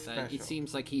Gohan's That special. It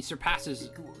seems like he surpasses.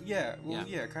 Yeah, well,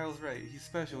 Yeah. yeah, Kyle's right. He's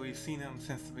special. We've seen him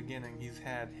since the beginning. He's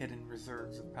had hidden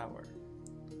reserves of power.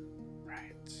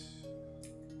 Right.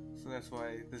 So that's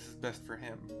why this is best for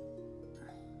him.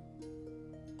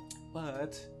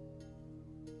 But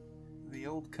the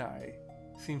old Kai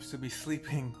seems to be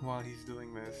sleeping while he's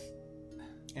doing this.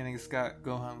 And it's got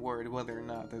Gohan worried whether or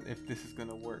not that if this is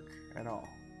gonna work at all.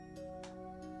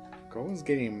 Gohan's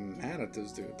getting mad at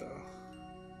this dude though.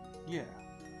 Yeah.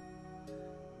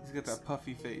 He's got that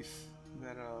puffy face.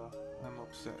 That I'm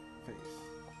upset face.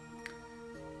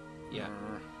 Yeah.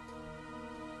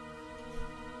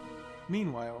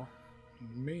 Meanwhile,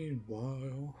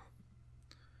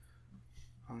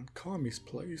 on Kami's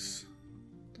place.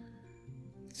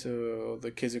 So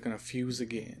the kids are gonna fuse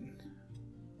again.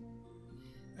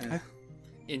 And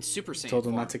In Super Saiyan told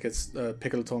him form. not to get.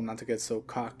 Piccolo told him not to get so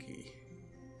cocky.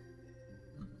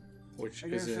 Which I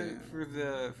gotta is say,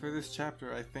 for this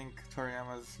chapter, I think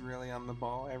Toriyama's really on the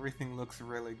ball. Everything looks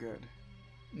really good.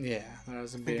 yeah, that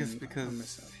hasn't I think been it's a because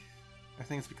mishap. I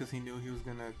think it's because he knew he was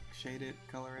gonna shade it,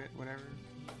 color it, whatever.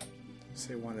 So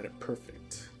he wanted it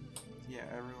perfect. Yeah,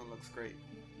 everyone looks great.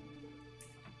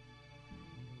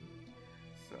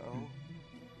 So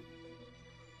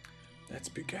Let's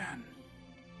begin.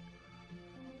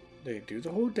 They do the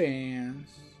whole dance.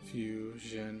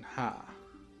 Fusion ha.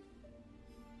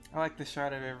 I like the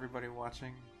shot of everybody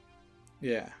watching.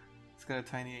 Yeah, It's got a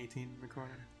tiny 18 in the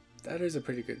corner. that is a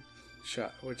pretty good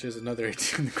shot. Which is another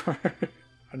 18 in the corner.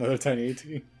 Another tiny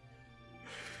 18.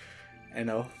 And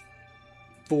a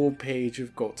full page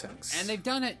of Gotenks. And they've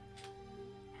done it.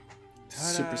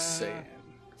 Super Ta-da! Saiyan.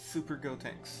 Super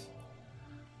Gotenks.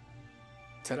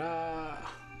 Ta-da!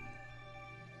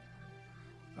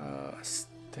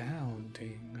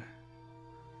 Astounding.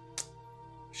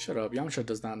 Shut up. Yamcha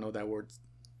does not know that word.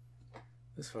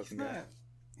 This fucking guy.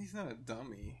 He's not a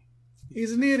dummy.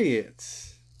 He's an idiot.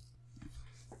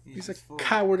 He's a just full.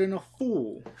 coward and a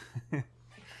fool.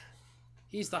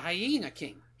 He's the Hyena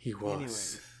King. He was.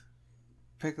 Anyways,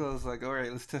 Piccolo's like,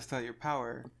 alright, let's test out your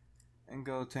power. And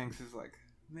Gotenks is like,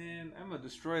 man, I'm gonna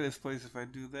destroy this place if I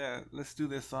do that. Let's do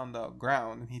this on the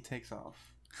ground. And he takes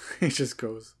off. He just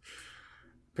goes.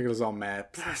 Piccolo's all mad.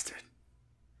 Blasted.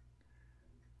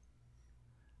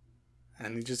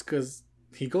 And he just goes.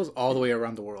 He goes all the way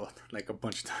around the world, like a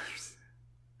bunch of times.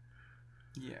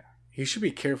 Yeah. He should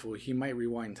be careful. He might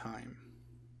rewind time.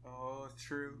 Oh,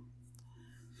 true.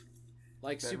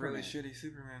 Like That Superman. really shitty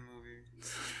Superman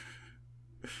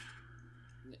movie.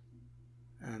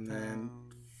 And then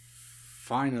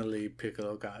finally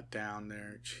Piccolo got down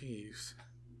there. Jeez.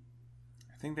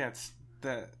 I think that's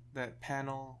that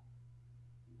panel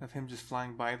of him just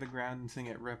flying by the ground and seeing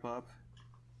it rip up,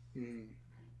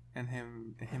 and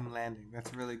him landing.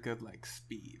 That's really good, like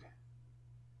speed.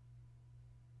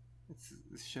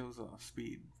 It shows off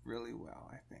speed really well,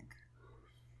 I think.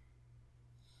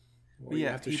 Well, you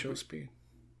yeah, have to he- show speed.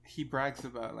 He brags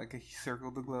about like he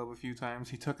circled the globe a few times.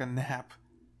 He took a nap,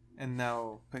 and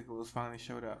now Piccolo's finally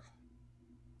showed up.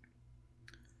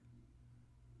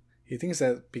 He thinks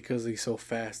that because he's so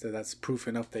fast that's proof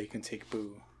enough that he can take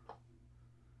Boo.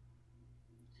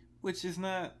 Which is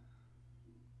not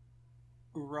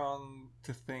wrong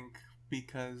to think,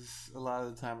 because a lot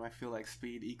of the time I feel like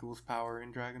speed equals power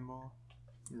in Dragon Ball,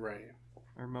 Right.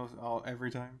 or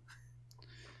every time.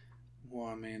 Well,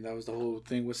 I mean, that was the whole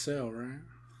thing with Cell, right?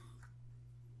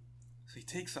 So he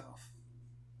takes off.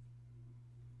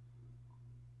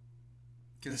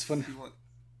 It's funny.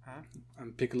 Huh?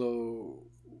 And Piccolo's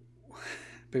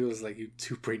like, you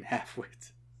two brain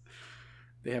half-wit.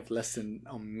 They have less than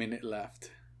a minute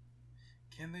left.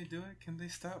 Can they do it? Can they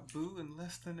stop Boo in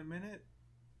less than a minute?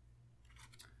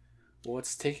 Well,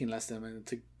 it's taking less than a minute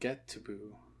to get to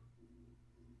Boo.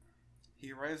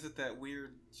 He arrives at that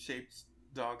weird shaped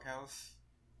doghouse,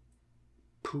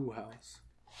 Pooh House.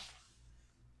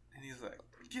 and he's like,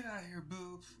 "Get out of here,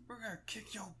 Boo! We're gonna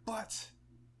kick your butt!"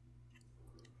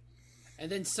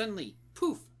 And then suddenly,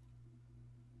 poof.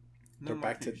 No They're more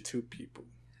back to fusion. 2 people.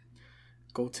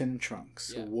 Goten and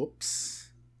Trunks. Yeah. Whoops.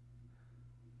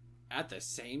 At the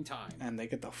same time. And they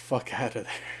get the fuck out of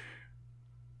there.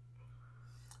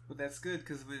 But that's good,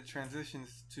 because it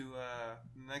transitions to the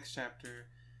next chapter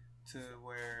to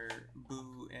where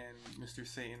Boo and Mr.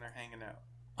 Satan are hanging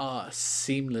out.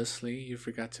 Seamlessly, you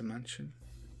forgot to mention.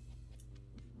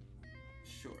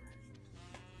 Sure.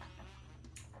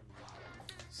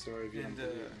 Sorry if you And, don't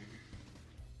believe me.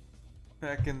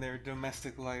 Back in their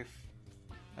domestic life,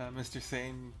 Mr.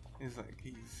 Satan is like,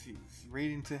 he's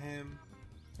reading to him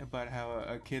about how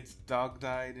a kid's dog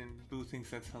died, and Boo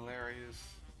thinks that's hilarious.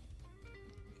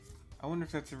 I wonder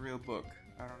if that's a real book.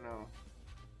 I don't know.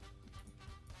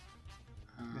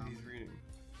 That he's reading.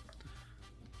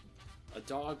 A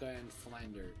Dog in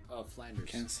Flanders.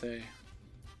 Can't say.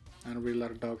 I don't read a lot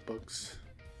of dog books.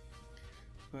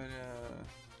 But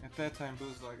at that time,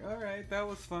 Boo's like, "All right, that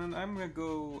was fun. I'm gonna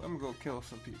go kill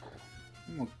some people."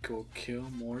 I'm gonna go kill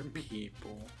more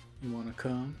people. You wanna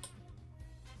come?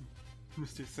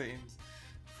 Mr. Satan's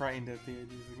frightened at the idea.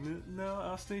 He's like, "No,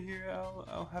 I'll stay here.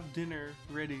 I'll have dinner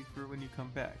ready for when you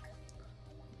come back."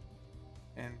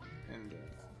 And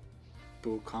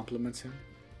Boo compliments him.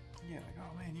 yeah, like,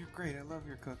 "Oh man, you're great. I love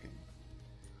your cooking."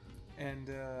 And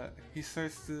he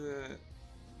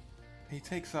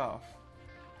takes off.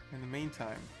 In the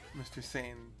meantime, Mr.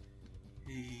 Satan,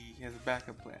 he has a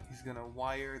backup plan. He's gonna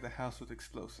wire the house with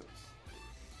explosives.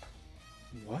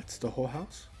 What? The whole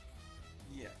house?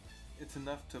 Yeah, it's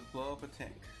enough to blow up a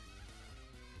tank.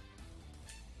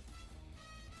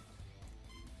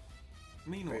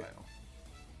 Meanwhile,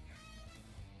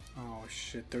 Oh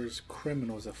shit, there's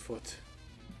criminals afoot.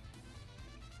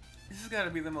 this has got to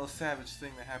be the most savage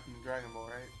thing that happened in Dragon Ball,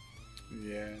 right?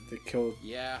 Yeah, they killed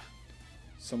Yeah.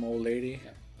 some old lady.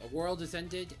 Yeah. The world has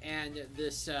ended, and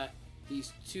these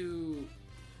two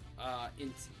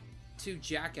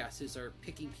jackasses are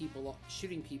picking people up,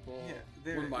 shooting people Yeah,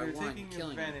 they're one by one, taking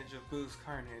killing them. advantage of Boo's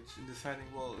carnage and deciding,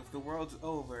 well, if the world's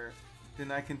over,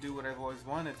 then I can do what I've always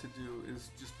wanted to do, is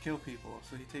just kill people.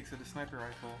 So he takes out a sniper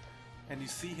rifle, and you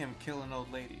see him kill an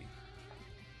old lady.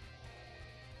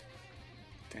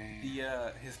 Damn.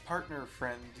 His partner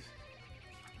friend,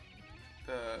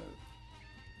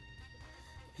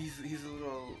 he's a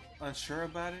little unsure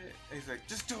about it. He's like,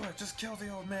 "Just do it, just kill the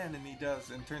old man," and he does.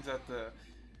 And turns out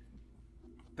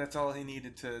that's all he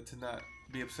needed to not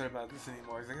be upset about this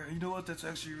anymore. He's like, "You know what? That's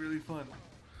actually really fun."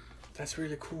 That's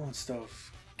really cool and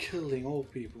stuff. Killing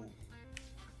old people.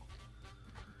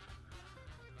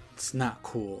 It's not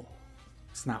cool.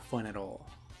 It's not fun at all.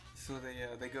 So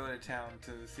they go to town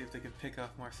to see if they can pick off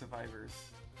more survivors.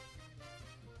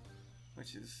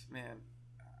 Which is, man,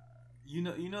 you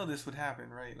know this would happen,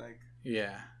 right? Like,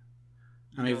 Yeah.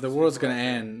 you I mean, know if the this world's people gonna out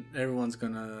there. end, everyone's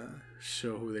gonna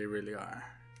show who they really are.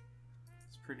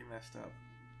 It's pretty messed up.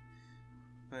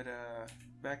 But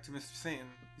back to Mr. Satan.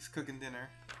 He's cooking dinner.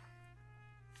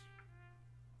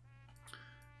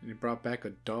 And he brought back a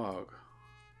dog.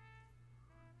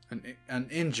 An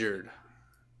injured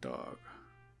dog.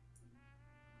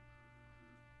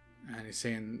 And he's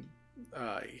saying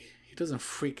he doesn't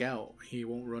freak out. He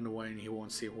won't run away and he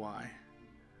won't see why.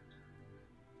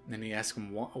 And then he asks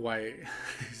him why.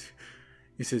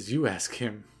 He says, "You ask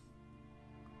him."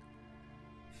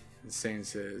 And Satan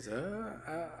says,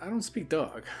 I don't speak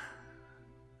dog.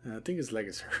 I think his leg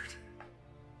is hurt.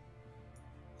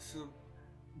 So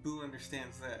Boo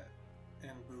understands that,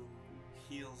 and Boo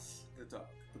heals the dog,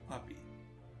 the puppy.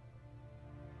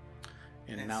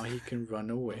 And now he can run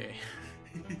away.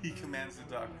 He commands the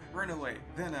dog, "Run away,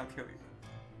 then I'll kill you."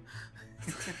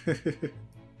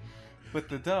 But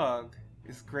the dog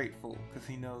is grateful because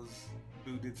he knows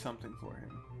Boo did something for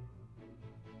him.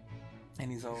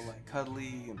 And he's all like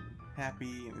cuddly and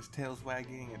happy, and his tail's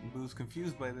wagging, and Boo's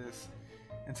confused by this.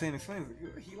 And Satan explains,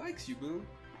 like, "He likes you, Boo.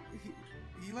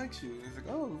 He likes you." He's like,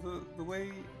 "Oh, the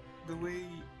way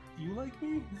you like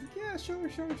me?" He's like, "Yeah, sure.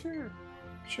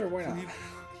 Sure, why So not?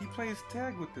 he plays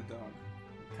tag with the dog,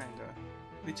 kinda.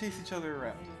 They chase each other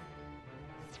around,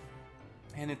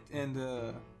 and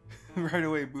right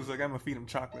away Boo's like, "I'm gonna feed him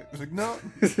chocolate." He's like, "No,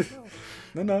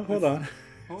 No, hold on.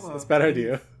 hold on, That's a bad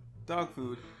idea. Dog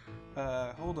food.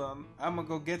 Hold on, I'm gonna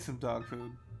go get some dog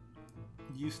food.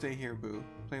 You stay here, Boo.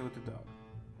 Play with the dog."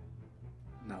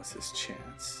 Now's his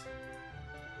chance.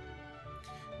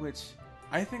 Which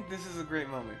I think this is a great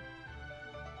moment.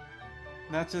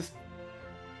 Not just.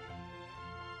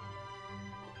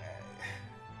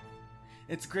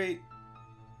 It's great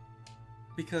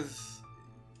because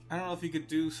I don't know if you could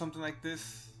do something like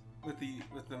this with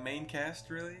the main cast.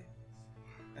 Really,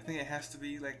 I think it has to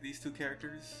be like these two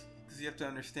characters because you have to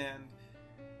understand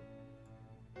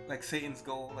like Satan's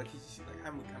goal. Like he's like,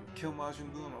 I'm gonna kill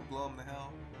Majin Buu. I'm gonna blow him to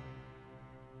hell.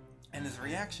 And his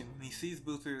reaction when he sees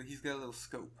Boo through, he's got a little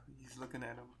scope. He's looking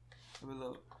at him with a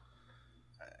little.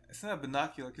 It's not a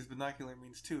binocular because binocular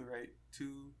means two, right?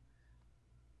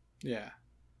 Yeah.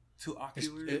 Two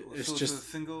ocular. It's so just it's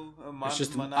a single. It's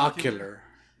just an monocular? ocular.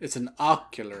 It's an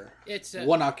ocular. It's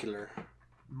one ocular.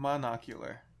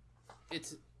 Monocular.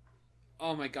 It's.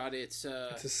 Oh my god! It's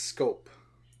It's a scope.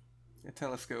 A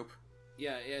telescope.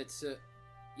 yeah. It's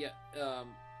yeah.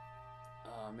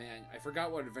 Oh man, I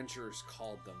forgot what adventurers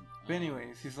called them. But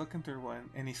anyways, he's looking through one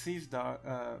and he sees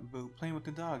Boo playing with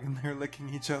the dog and they're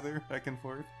licking each other back and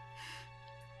forth.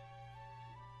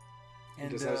 He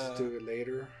decides to do it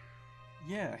later.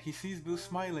 Yeah, he sees Boo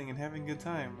smiling and having a good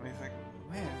time, and he's like,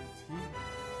 "Man,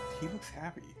 he looks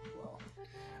happy." Well,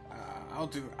 I'll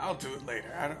do it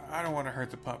later. I don't want to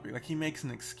hurt the puppy. Like, he makes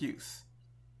an excuse,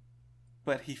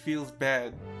 but he feels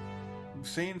bad.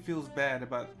 Saiyan feels bad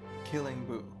about killing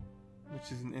Boo,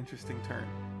 which is an interesting turn.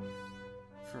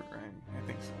 I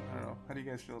think so. I don't know. How do you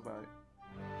guys feel about it?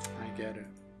 I get it.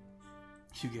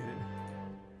 You get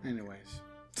it. Anyways.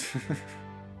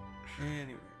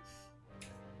 Anyways.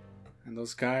 And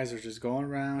those guys are just going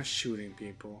around shooting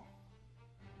people.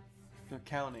 They're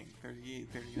counting 38,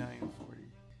 39, 40.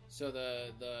 So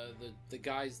the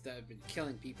guys that have been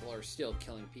killing people are still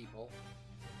killing people.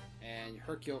 And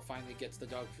Hercule finally gets the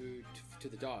dog food to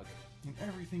the dog. And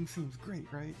everything seems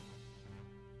great, right?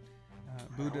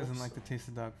 Boo doesn't like the taste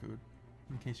of dog food,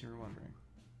 in case you were wondering.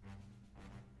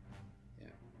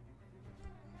 Yeah.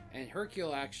 And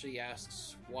Hercule actually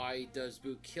asks, why does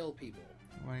Boo kill people?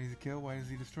 Why does he kill? Why does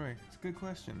he destroy? It's a good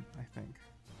question, I think.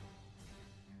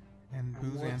 And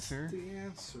Boo's answer? The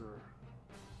answer?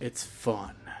 It's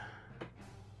fun.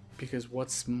 Because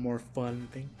what's more fun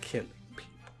than killing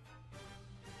people?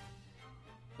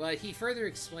 But he further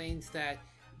explains that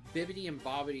Bibbidi and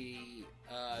Bobbidi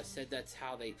said that's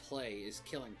how they play, is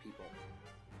killing people.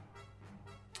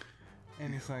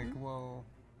 And he's like, well,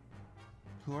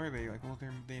 who are they? Like, well,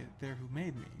 they're who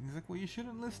made me. And he's like, well, you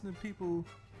shouldn't listen to people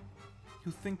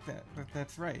who think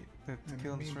that's right. That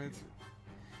kill and destroy.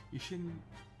 You shouldn't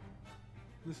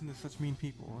listen to such mean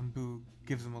people. And Boo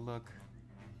gives him a look,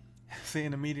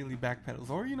 saying immediately backpedals,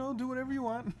 or do whatever you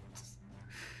want.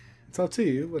 It's up to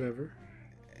you, whatever.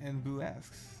 And Boo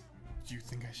asks, do you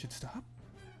think I should stop?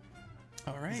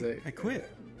 All right, like, I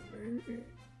quit.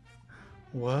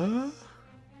 What?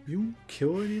 You won't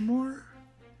kill anymore?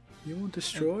 You won't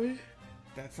destroy? And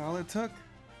that's all it took.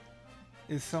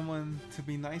 Is someone to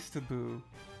be nice to Boo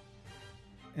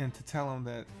and to tell him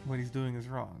that what he's doing is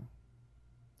wrong.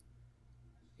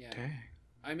 Yeah. Dang.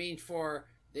 I mean,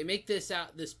 they make this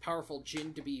powerful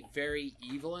Jin to be very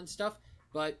evil and stuff,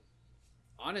 but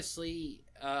honestly,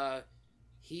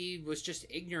 he was just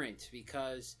ignorant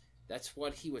because that's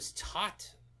what he was taught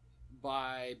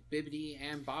by Bibbidi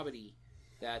and Bobbidi,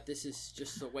 that this is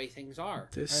just the way things are.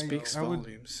 This speaks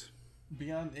volumes.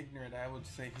 Beyond ignorant, I would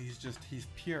say he's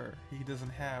pure. He doesn't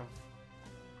have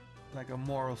like a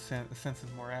moral sense, a sense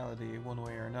of morality one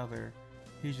way or another.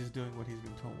 He's just doing what he's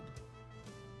been told.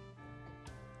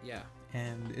 Yeah.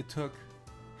 And it took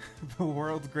the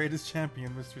world's greatest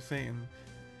champion, Mr. Satan,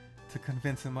 to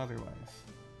convince him otherwise.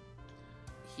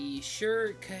 He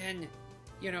sure can,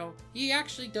 he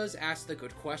actually does ask the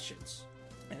good questions.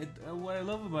 And what I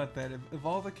love about that, of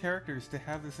all the characters to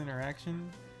have this interaction,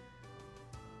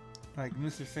 like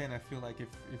Mr. Satan, I feel like if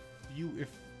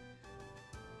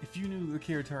you knew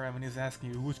Akira Toriyama and he was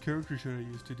asking you which character should I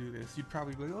use to do this, you'd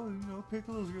probably be like, oh,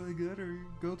 Piccolo's really good, or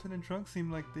Goten and Trunks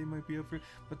seem like they might be up for it.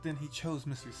 But then he chose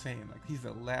Mr. Satan, like he's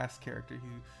the last character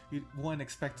you'd one,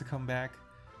 expect to come back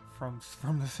from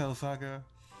the Cell Saga,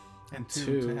 and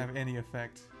two, to have any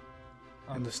effect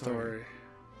on the story.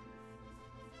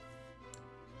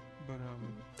 But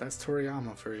that's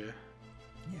Toriyama for you.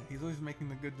 Yeah, he's always making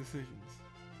the good decisions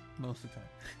most of the time.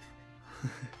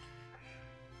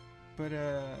 But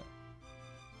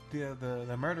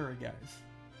the murderer guys,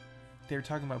 they were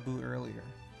talking about Boo earlier.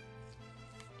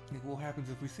 Like, what happens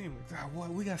if we see him? Like,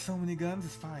 we got so many guns,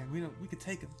 it's fine. We could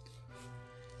take him.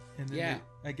 And then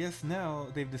I guess now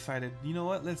they've decided, you know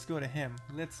what? Let's go to him.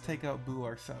 Let's take out Boo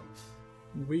ourselves.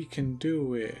 We can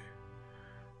do it.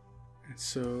 And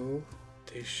so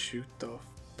they shoot the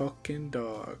fucking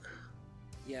dog.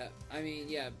 Yeah, I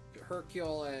mean,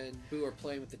 Hercule and Boo are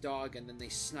playing with the dog, and then they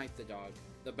snipe the dog.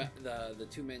 The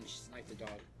two men snipe the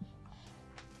dog.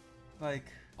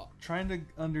 Like, trying to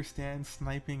understand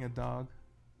sniping a dog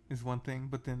is one thing,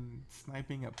 but then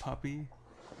sniping a puppy,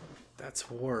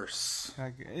 that's worse.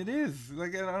 Like, it is.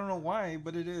 Like, I don't know why,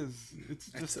 but it is.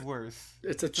 It's just worse.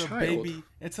 It's a child. Baby.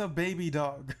 It's a baby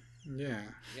dog. Yeah.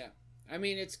 Yeah. I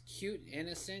mean, it's cute,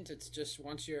 innocent. It's just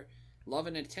wants your love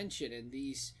and attention, and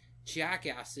these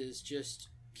jackasses just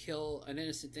kill an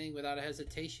innocent thing without a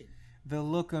hesitation. The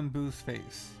look on Boo's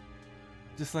face,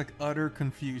 just like utter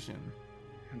confusion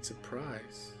and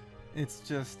surprise.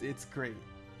 It's great.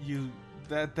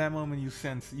 That moment you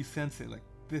sense it, like,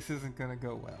 this isn't gonna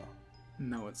go well.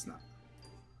 No, it's not.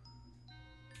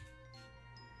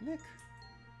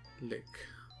 Lick.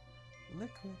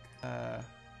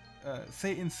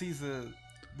 Satan sees the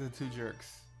two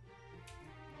jerks,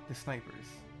 the snipers,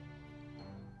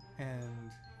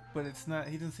 and but it's not.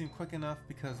 He doesn't seem quick enough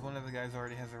because one of the guys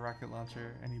already has a rocket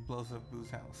launcher and he blows up Boo's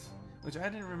house, which I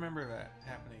didn't remember that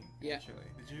happening. Yeah. Actually,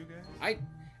 did you guys?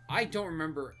 I don't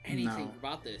remember anything No.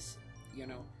 about this. You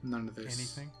know. None of this.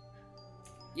 Anything?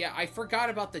 Yeah, I forgot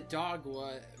about the dog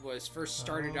was first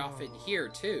started off in here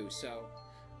too. So.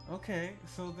 Okay,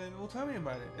 so then, well, tell me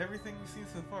about it. Everything you've seen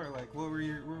so far, like, what were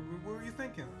you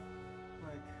thinking?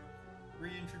 Like, were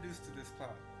you introduced to this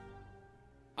plot?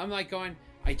 I'm like going,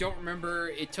 I don't remember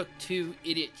it took two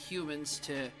idiot humans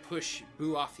to push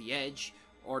Boo off the edge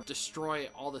or destroy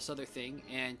all this other thing,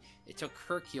 and it took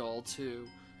Hercule to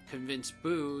convince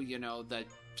Boo, you know, that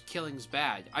killing's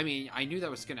bad. I mean, I knew that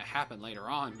was going to happen later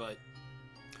on, but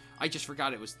I just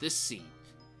forgot it was this scene.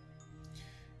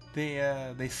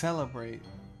 They celebrate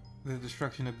the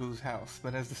destruction of Boo's house,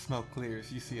 but as the smoke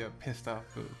clears, you see a pissed off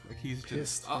Boo. Like, he's just...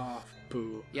 Pissed off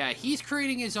Boo. Yeah, he's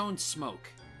creating his own smoke.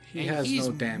 He and has he's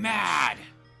no damage. mad.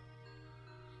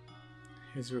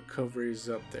 His recovery is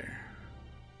up there.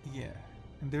 Yeah.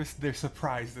 And they're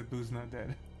surprised that Boo's not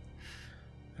dead.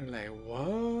 They're like,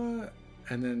 what?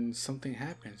 And then something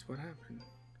happens. What happened?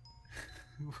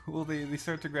 Well, they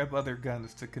start to grab other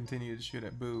guns to continue to shoot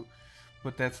at Boo,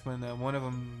 but that's when one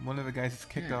of the guys is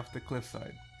kicked off the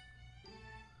cliffside.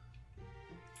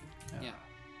 Yeah.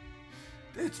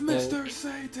 It's Mr.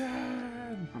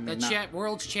 Satan! I mean, The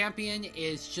world's champion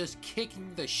is just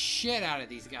kicking the shit out of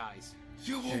these guys.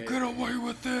 You won't get away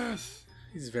with this!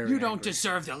 he's very You don't angry.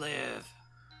 deserve to live.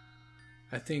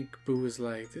 I think Boo is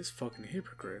like, this fucking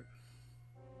hypocrite.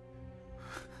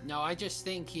 No, I just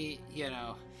think he, you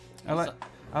know. I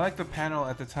like the panel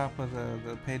at the top of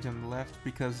the page on the left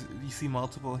because you see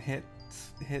multiple hit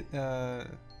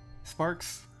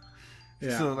sparks.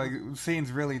 Yeah. So like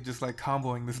Satan's really just like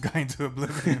comboing this guy into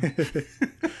oblivion.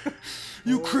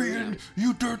 You cretin,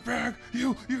 you dirtbag,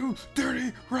 you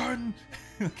dirty rotten.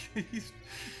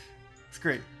 It's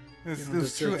great. It's You don't true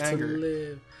deserve to anger.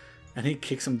 live. And he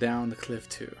kicks him down the cliff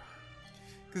too.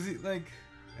 Because like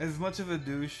as much of a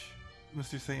douche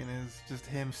Mr. Satan is, just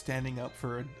him standing up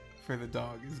for the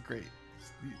dog is great.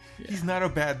 He's not a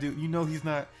bad dude. You know he's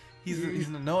not. He's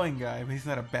an annoying guy, but he's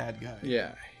not a bad guy.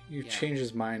 Yeah. You change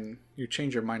his mind. You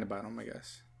change your mind about him, I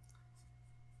guess.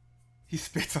 He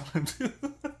spits on him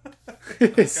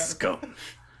too. Scum.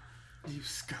 You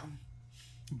scum.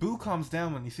 Boo calms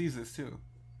down when he sees this too.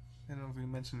 I don't know if we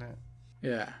mentioned that.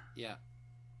 Yeah. Yeah.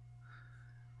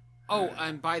 Oh,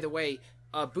 and by the way,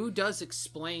 Boo does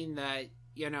explain that,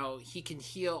 you know, he can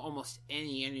heal almost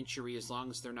any injury as long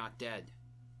as they're not dead.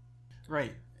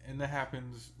 Right, and that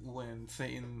happens when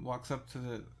Satan walks up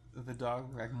to the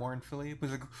dog like mournfully, but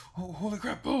he's like, "Oh, holy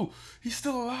crap, Boo! He's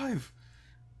still alive!"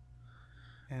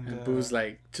 And Boo's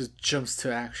like just jumps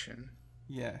to action.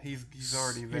 Yeah, he's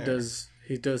already there.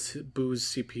 He does Boo's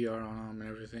CPR on him and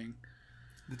everything.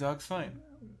 The dog's fine.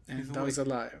 And He's the dog's awake.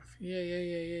 alive.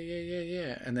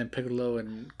 Yeah. And then Piccolo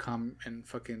and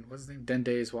fucking what's his name? Dende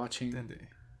is watching. Dende.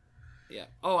 Yeah.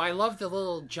 Oh, I love the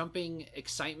little jumping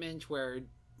excitement where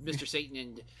Mr.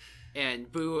 Satan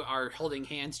and Boo are holding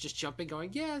hands, just jumping,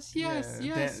 going, yes.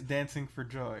 Dancing for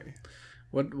joy.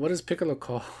 What does Piccolo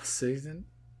call Satan?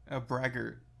 A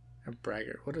braggart. A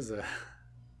braggart. What is that?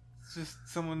 It's just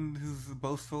someone who's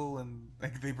boastful and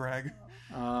like they brag.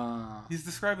 Ah. He's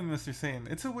describing Mr. Satan.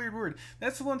 It's a weird word.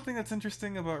 That's one thing that's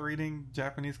interesting about reading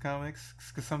Japanese comics,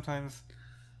 because sometimes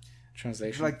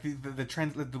Translation. like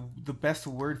the best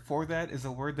word for that is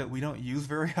a word that we don't use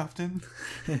very often.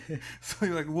 So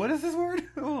you're like, what is this word?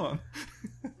 Hold on.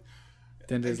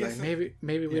 Dende's I like, guess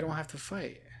maybe we don't have to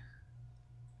fight.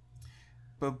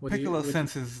 But What do you- Piccolo what-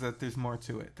 senses that there's more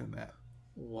to it than that.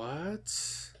 What?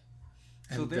 So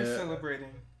And they're the-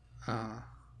 celebrating.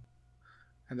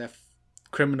 And that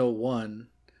criminal one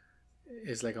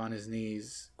is like on his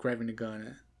knees grabbing the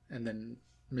gun, and then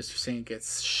Mr. Satan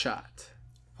gets shot.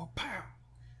 Oh, pow!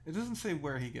 It doesn't say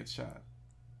where he gets shot.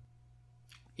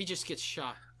 He just gets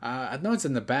shot. I know it's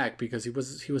in the back because he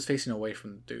was facing away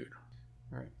from the dude.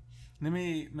 Right. Let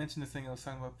me mention the thing I was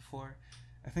talking about before.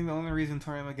 I think the only reason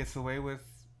Toriyama gets away with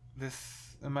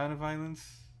this amount of violence,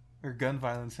 or gun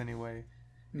violence anyway,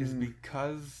 is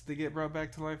because they get brought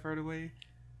back to life right away.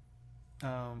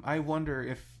 I wonder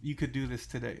if you could do this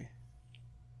today.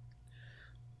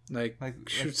 Like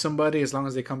shoot somebody as long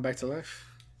as they come back to life.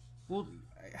 Well,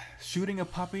 shooting a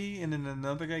puppy and then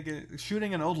another guy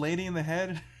shooting an old lady in the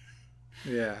head.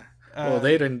 Yeah. Well,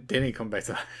 they didn't come back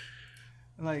to life.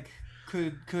 Like,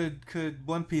 could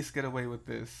One Piece get away with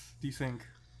this? Do you think?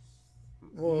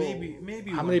 Well,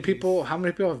 maybe. How One many Piece. people? How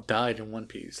many people have died in One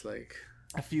Piece? Like,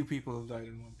 A few people have died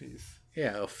in One Piece.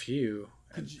 yeah, a few.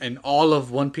 And all of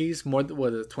One Piece, more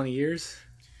than 20 years.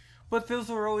 But those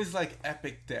were always like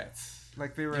epic deaths.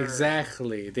 Like they were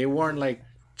Exactly. They weren't like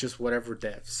just whatever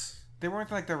deaths. They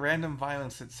weren't like the random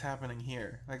violence that's happening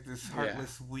here. Like this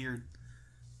heartless, weird.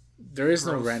 There is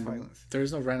no gross random. violence. There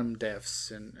is no random deaths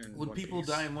in When One people Piece.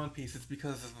 die in One Piece, it's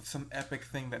because of some epic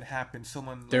thing that happened.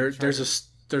 Someone like, There's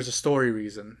a story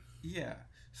reason. Yeah.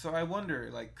 So I wonder,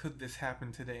 like, could this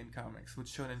happen today in comics? Would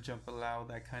Shonen Jump allow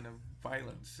that kind of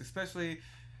violence? Especially,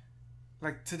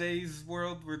 like, today's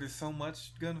world where there's so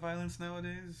much gun violence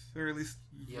nowadays? Or at least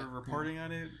Yeah. for reporting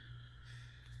on it?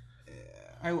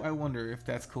 I wonder if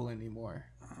that's cool anymore.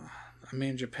 I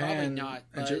mean, Japan. Probably not,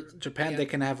 in but, Japan, yeah. they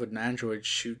can have an android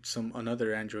shoot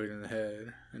another android in the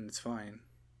head, and it's fine.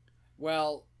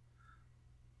 Well,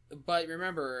 but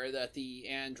remember that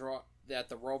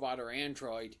the robot or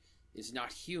android is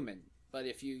not human. But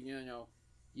if you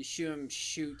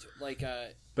shoot like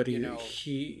a But he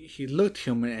looked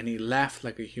human, and he laughed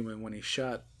like a human when he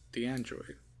shot the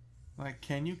android. Like,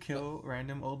 can you kill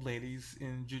random old ladies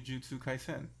in Jujutsu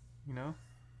Kaisen? You know?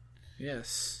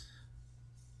 Yes.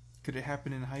 Could it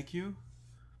happen in Haikyuu?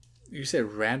 You said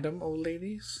random old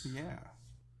ladies? Yeah.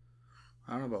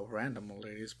 I don't know about random old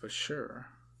ladies, but sure.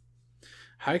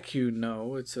 Haikyuu,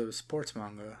 no, it's a sports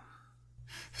manga.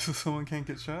 So someone can't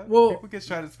get shot? Well, People get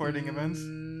shot at sporting events.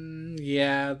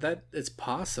 Yeah, that it's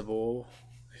possible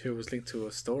if it was linked to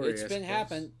a story. it's I been suppose.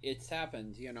 happened. It's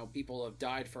happened. People have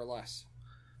died for less.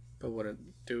 But would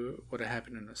it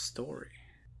happen in a story?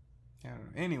 I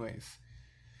don't know. Anyways,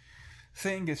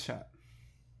 Satan gets shot.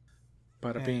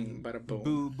 Bada bing, And bada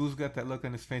boom. Boo's got that look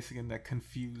on his face again, that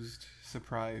confused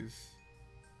surprise.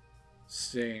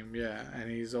 Same, yeah,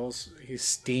 and he's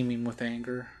steaming with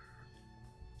anger.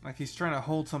 Like he's trying to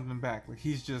hold something back. Like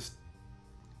he's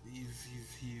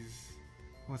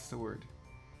what's the word?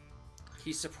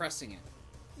 He's suppressing it.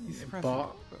 He's suppressing it,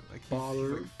 but, like, he's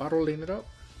like, Bottling it up.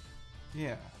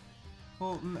 yeah.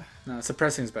 Well, No,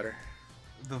 suppressing is better.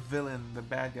 the villain, the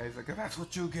bad guy's like, that's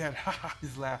what you get.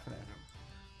 He's laughing at him.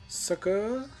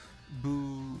 Sucker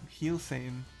Boo heals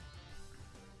Satan.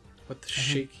 with the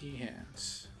shaky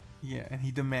hands. Yeah, and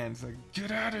he demands, like,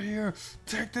 get out of here!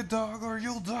 Take the dog or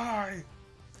you'll die!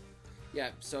 Yeah.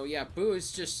 So yeah, Boo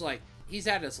is just like he's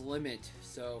at his limit.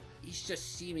 So he's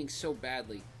just seeming so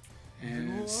badly.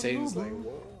 And Satan's like,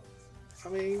 whoa. I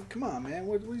mean, come on, man.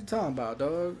 What are you talking about,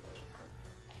 dog?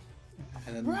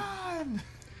 And then, Run!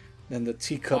 then the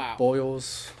teacup Wow.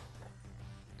 boils.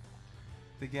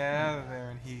 They get out of there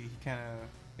and he kind of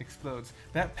explodes.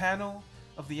 That panel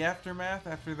of the aftermath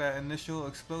after that initial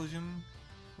explosion,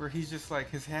 where he's just like,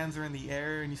 his hands are in the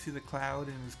air and you see the cloud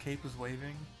and his cape is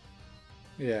waving.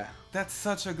 Yeah, That's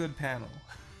such a good panel.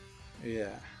 yeah,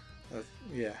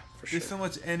 yeah, for sure. There's so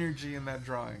much energy in that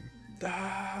drawing.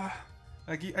 Ah.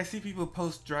 Like, I see people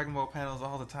post Dragon Ball panels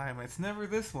all the time. It's never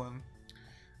this one.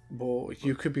 Well,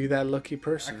 you could be that lucky I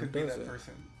person. could who be does that it.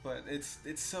 person, but it's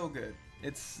so good.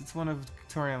 It's one of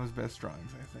Toriyama's best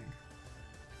drawings, I think.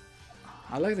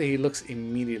 I like that he looks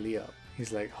immediately up.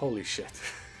 He's like, holy shit.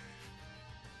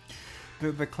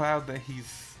 The cloud that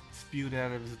he's spewed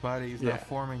out of his body is now Yeah.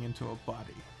 forming into a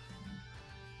body.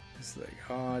 It's like,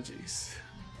 oh, jeez.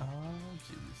 Oh,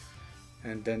 jeez.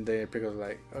 And then they pick up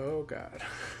like, oh, God.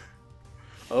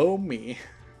 Oh, me.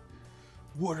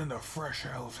 What in the fresh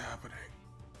hell is happening?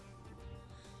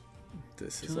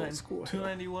 This is old school. hell.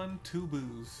 291, 2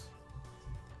 boos.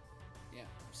 Yeah.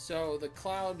 So the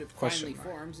cloud Question finally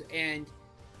mark. forms, and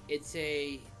it's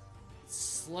a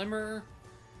slimmer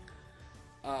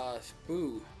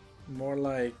Boo. More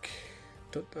like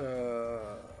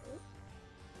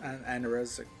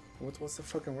anorexic. What's the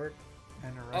fucking word?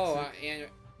 Anorexic. Oh,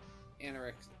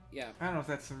 anorex. Yeah. I don't know if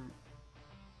that's a...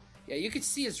 Yeah, you could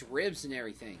see his ribs and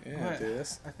everything. Yeah, but dude.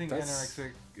 I think that's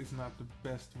anorexic is not the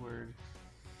best word.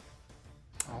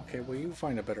 Okay, well, you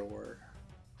find a better word.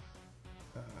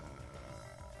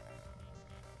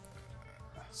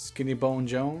 Skinny Bone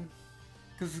Joan.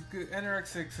 Because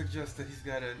anorexic suggests that he's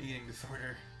got an eating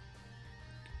disorder.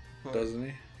 But Doesn't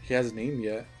he? He hasn't eaten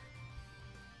yet.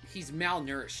 He's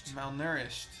malnourished.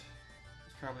 malnourished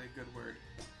is probably a good word.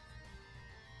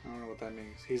 I don't know what that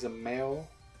means. He's a male.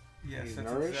 Yes, He's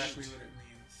that's nourished? exactly what it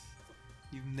means.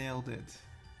 You've nailed it.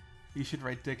 You should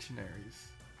write dictionaries.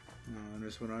 No,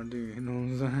 that's what I do. You know what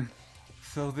I'm saying?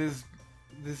 So this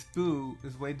Boo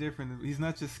is way different. He's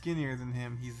not just skinnier than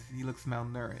him. He looks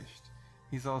malnourished.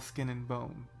 He's all skin and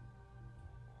bone.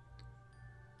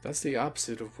 That's the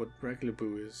opposite of what regular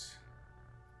Boo is.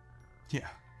 Yeah.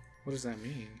 What does that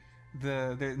mean?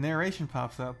 The narration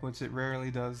pops up, which it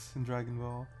rarely does in Dragon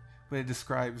Ball, but it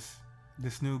describes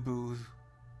this new Boo.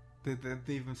 They've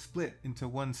been split into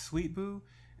one sweet Boo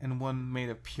and one made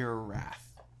of pure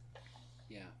wrath.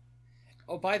 Yeah.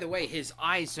 Oh, by the way, his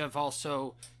eyes have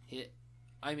also hit.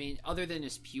 I mean, other than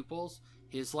his pupils,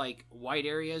 his like white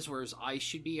areas where his eyes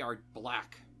should be are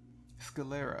black.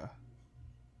 Sclera.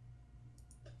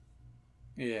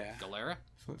 Yeah. Galera?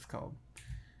 That's what it's called.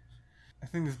 I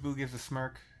think this Boo gives a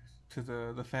smirk to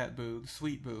the fat Boo, the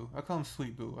sweet Boo. I call him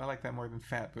sweet Boo. I like that more than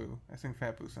fat Boo. I think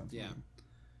fat Boo sounds Yeah. good.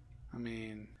 I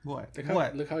mean, What?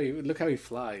 Look how he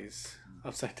flies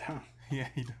upside down. Yeah,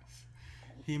 he does.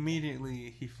 He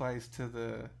immediately flies to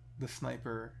the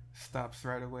sniper, stops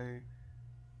right away,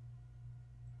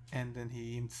 and then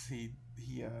he incinerates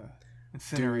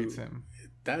Dude. him.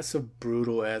 That's a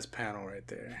brutal ass panel right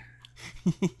there.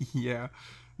 Yeah,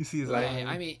 you see his Like- eye.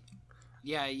 I mean,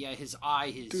 yeah, his eye,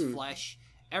 his Dude. flesh,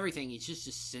 everything. He's just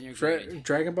disintegrated.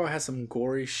 Dragon Ball has some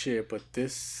gory shit, but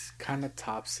this kind of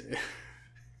tops it.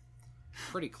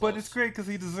 Pretty close. But it's great because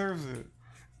he deserves it.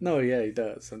 No, yeah, he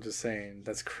does. I'm just saying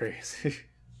that's crazy.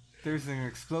 There's an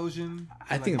explosion.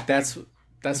 I like think a that's big-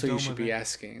 what you dome should be event.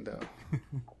 asking, though.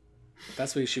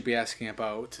 That's what you should be asking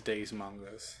about today's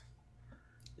mangas.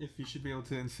 If you should be able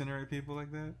to incinerate people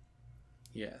like that.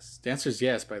 Yes, the answer is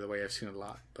yes. By the way, I've seen a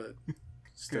lot, but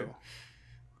still,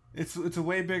 It's a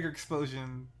way bigger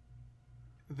explosion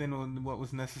than what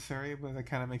was necessary, but that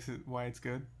kind of makes it why it's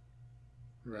good.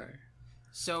 right.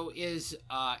 So is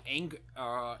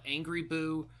Angry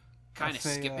Boo kind I'd of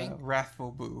say, skipping?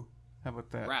 Wrathful Boo. How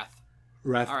about that? Wrath.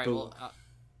 Wrath All right, Boo. well,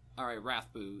 all right. Wrath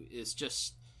Boo is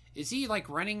just. Is he like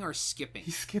running or skipping?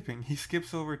 He's skipping. He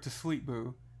skips over to Sweet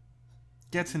Boo,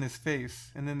 gets in his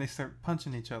face, and then they start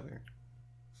punching each other.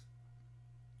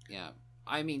 Yeah.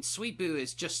 I mean, Sweet Boo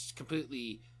is just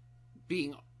completely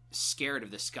being scared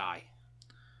of this guy.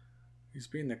 He's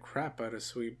beating the crap out of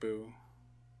Sweet Boo.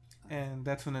 And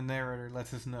that's when the narrator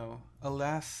lets us know,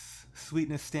 alas,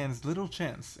 sweetness stands little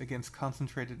chance against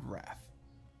concentrated wrath.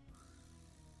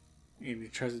 And he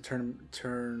tries to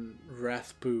turn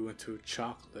Wrath Boo into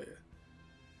chocolate,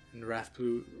 and Wrath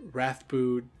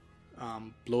Boo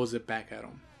blows it back at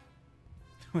him.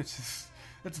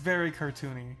 That's very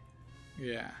cartoony.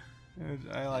 Yeah.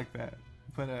 I like that.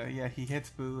 But yeah, he hits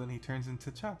Boo and he turns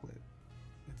into chocolate.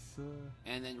 It's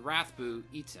And then Wrath Boo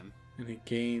eats him. And he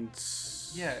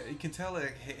gains. yeah, you can tell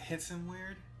it hits him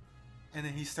weird, and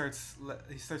then he starts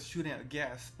shooting out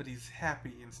gas, but he's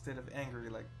happy instead of angry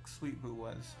like Sweet Boo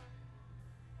was,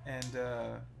 and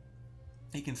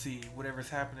he can see whatever's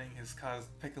happening has caused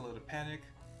Piccolo to panic.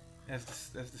 As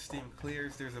the steam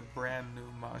clears, there's a brand new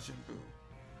Majin Buu,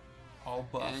 all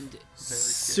buff, And very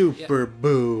scary. Super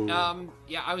Boo.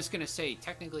 Yeah, I was gonna say,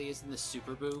 technically, isn't this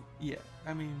Super Boo? Yeah,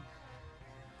 I mean,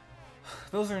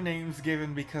 those are names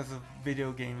given because of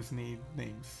video games need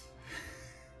names.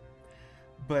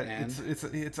 But And?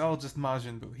 it's all just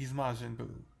Majin Buu. He's Majin Buu.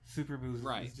 Super Buu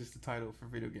Right. is just a title for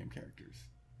video game characters.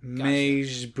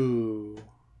 Mage Boo.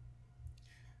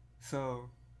 So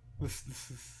this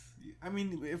is. I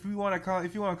mean, if you want to call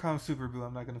him Super Buu,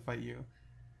 I'm not gonna fight you.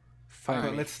 Fight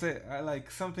But me. let's say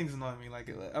some things annoy me. Like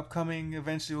upcoming,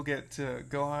 eventually we'll get to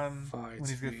Gohan Fight when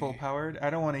he's get me. full powered. I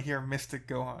don't want to hear Mystic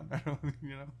Gohan. I don't,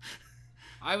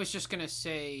 I was just gonna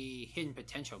say Hidden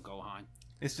Potential Gohan.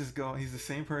 It's just Gohan. He's the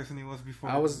same person he was before.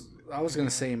 I was gonna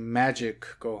say Magic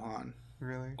Gohan.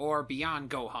 Really. Or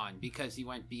Beyond Gohan, because he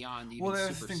went beyond even Well,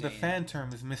 that's Super the thing. The Saiyan. fan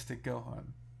term is Mystic Gohan.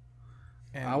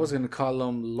 And I was gonna call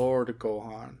him Lord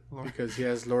Gohan Lord. because he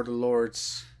has Lord of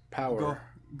Lords power.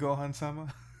 Gohan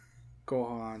Sama.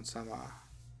 Gohan Sama.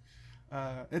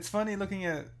 It's funny looking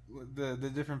at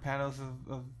the different panels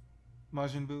of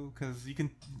Majin Buu because you can,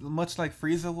 much like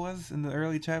Frieza was in the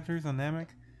early chapters on Namek,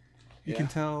 you can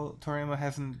tell Toriyama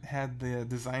hasn't had the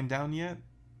design down yet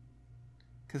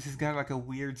because he's got like a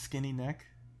weird skinny neck.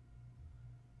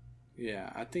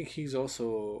 Yeah, I think he's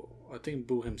also. I think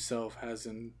Boo himself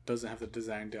doesn't have the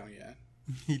design down yet.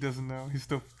 He doesn't know. He's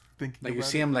still thinking. Like you about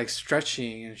see it. him like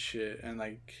stretching and shit, and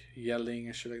like yelling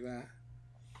and shit like that.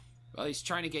 Well, he's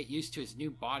trying to get used to his new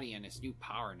body and his new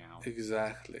power now.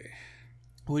 Exactly.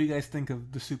 What do you guys think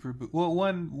of the Super Buu? Well,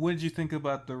 what did you think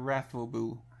about the Wrathful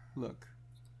Buu look?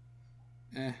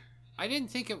 I didn't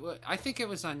think it was. I think it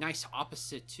was a nice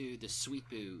opposite to the Sweet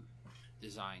Boo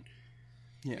design.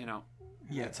 Yeah. You know,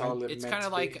 Yeah, That's all it's kind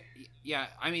of like, yeah.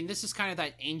 I mean, this is kind of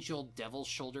that angel devil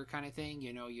shoulder kind of thing.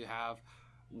 You know, you have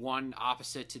one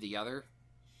opposite to the other.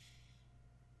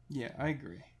 Yeah, I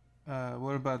agree.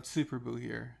 What about Super Buu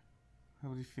here? How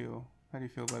do you feel? How do you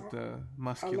feel about the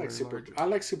muscular? I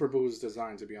like Super Boo's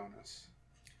design, to be honest.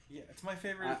 Yeah, it's my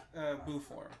favorite Buu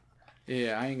form.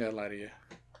 Yeah, I ain't gonna lie to you.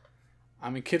 I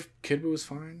mean, Kid Buu is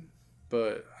fine,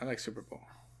 but I like Super Boo.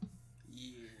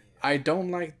 Yeah. I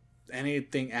don't like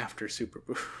anything after Super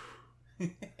Boo.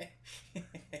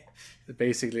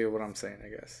 Basically, what I'm saying, I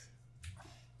guess.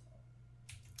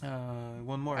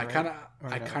 One more. I right? kind of, Or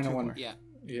I no, kind of two want. more.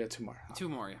 Yeah, 2 more. Two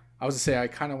more. Yeah. I was to say I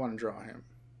kind of want to draw him.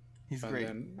 He's great.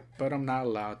 But I'm not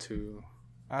allowed to.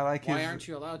 I like his. Why aren't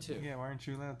you allowed to? Yeah, why aren't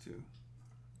you allowed to?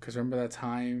 Because remember that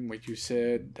time when you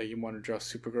said that you wanted to draw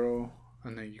Supergirl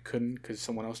and then you couldn't because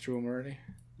someone else drew him already?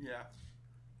 Yeah.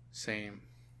 Same.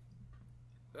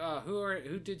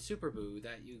 Who did Super Boo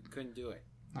that you couldn't do it?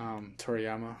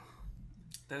 Toriyama.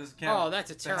 That doesn't count. Oh,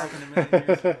 that's a That terrible. happened a million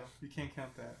years ago. You can't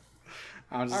count that.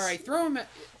 All right, throw him.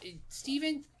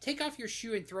 Steven, take off your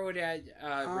shoe and throw it at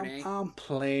Renee. I'm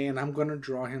playing. I'm gonna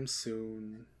draw him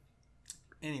soon.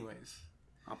 Anyways,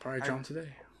 I'll probably draw him today.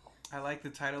 I like the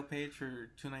title page for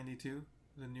 292,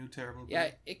 the new Terrible.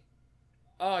 Yeah. Boo.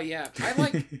 Oh yeah, I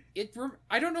like it.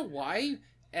 I don't know why,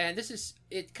 and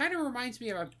it kind of reminds me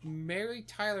of a Mary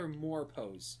Tyler Moore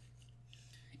pose.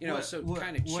 You know, so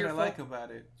kind of cheerful. What I like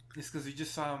about it is because you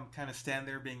just saw him kind of stand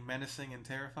there being menacing and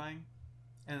terrifying,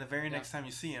 and the very next time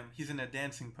you see him, he's in a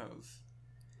dancing pose,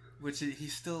 which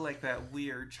he's still like that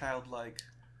weird, childlike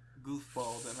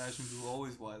goofball that Majin Buu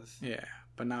always was. Yeah,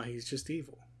 but now he's just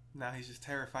evil. Now he's just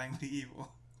terrifyingly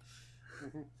evil.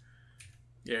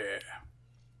 Yeah.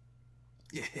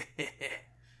 Yeah.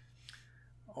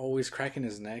 Always cracking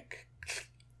his neck.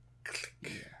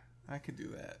 Yeah, I could do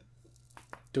that.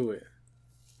 Do it.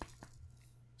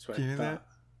 That's what Did you I hear thought.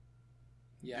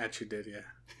 Yeah. Actually did,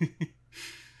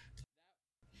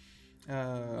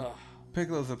 yeah.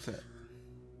 Piccolo's upset.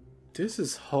 This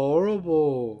is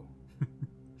horrible.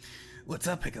 What's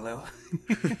up, Piccolo?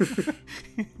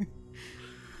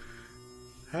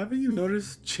 Haven't you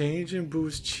noticed change in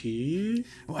Boo's chi?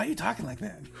 Why are you talking like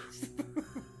that?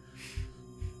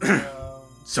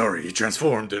 Sorry, he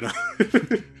transformed, didn't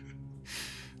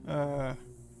I?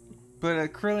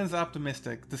 But Krillin's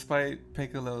optimistic despite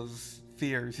Piccolo's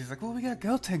fears. He's like, well, we got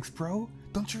Gotenks, bro.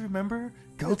 Don't you remember?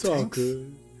 Gotenks. It's all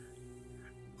good.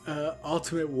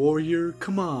 Ultimate Warrior,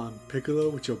 come on, Piccolo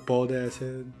with your bald ass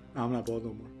head. I'm not bald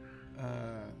no more.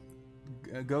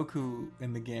 Goku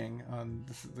and the gang on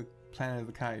the planet of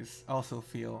the Kais also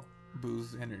feel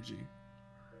Boo's energy.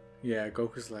 Yeah,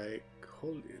 Goku's like,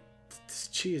 holy, this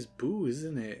chi is Boo,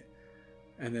 isn't it?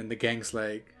 And then the gang's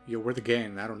like, yo, we're the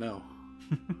gang, I don't know.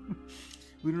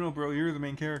 We don't know, bro. You're the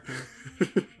main character.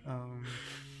 I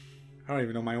don't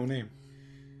even know my own name.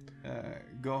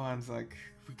 Gohan's like,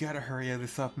 we gotta hurry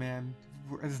this up, man.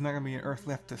 There's not gonna be an Earth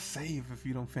left to save if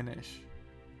you don't finish.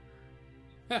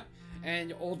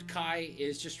 And old Kai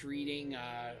is just reading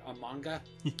a manga.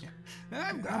 Yeah.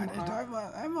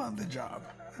 I'm on the job.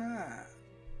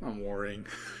 I'm worrying.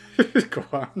 Go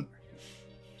on.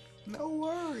 No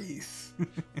worries.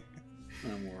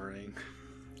 I'm worrying.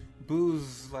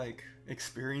 Boo's like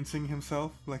experiencing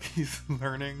himself, like he's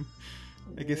learning.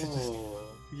 I guess it's just,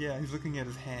 yeah, he's looking at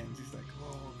his hands. He's like,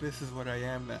 oh, this is what I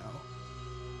am now.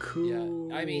 Cool.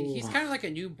 Yeah, I mean, he's kind of like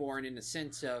a newborn in the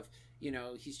sense of, you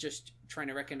know, he's just trying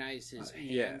to recognize his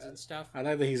hands and stuff. I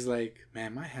like that he's like,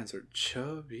 man, my hands are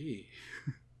chubby.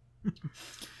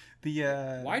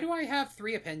 Why do I have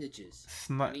 3 appendages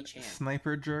on each hand?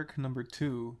 Sniper Jerk number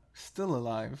 2, still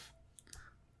alive.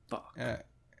 Fuck.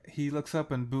 He looks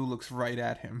up and Boo looks right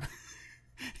at him.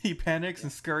 He panics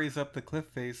and scurries up the cliff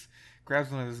face, grabs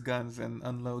one of his guns, and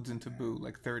unloads into Boo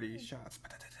like 30 shots.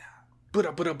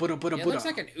 It looks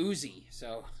like an Uzi,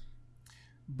 so...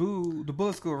 Boo, the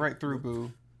bullets go right through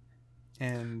Boo,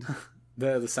 and...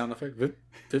 the sound effect. Which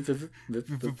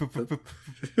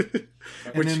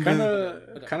then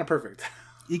kind of perfect.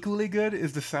 Equally good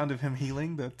is the sound of him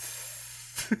healing. But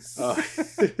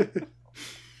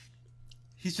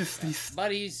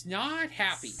he's not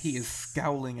happy. He is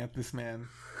scowling at this man.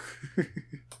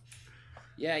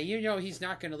 Yeah, you know he's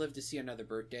not going to live to see another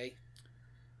birthday.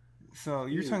 So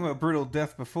you're talking about brutal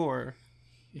death before.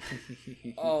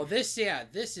 Oh, this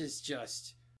is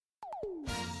just...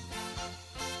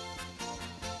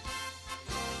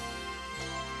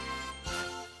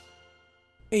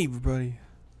 Hey everybody.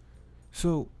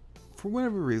 So, for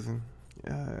whatever reason,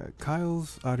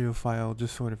 Kyle's audio file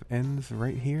just sort of ends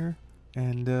right here,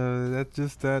 and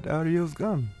that audio's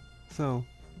gone. So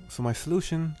my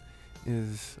solution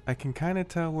is I can kind of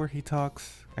tell where he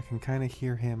talks. I can kind of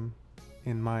hear him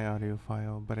in my audio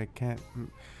file, but I can't.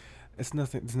 It's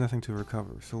nothing. There's nothing to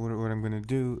recover. So what I'm gonna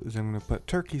do is I'm gonna put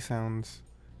turkey sounds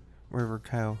wherever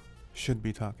Kyle should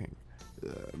be talking.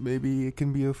 Maybe it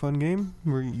can be a fun game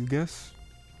where you guess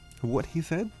what he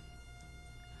said.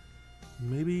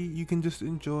 Maybe you can just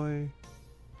enjoy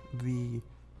the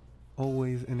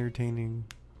always entertaining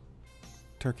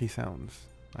turkey sounds,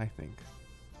 I think.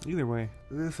 Either way,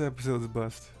 this episode's a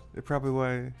bust. It's probably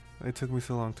why it took me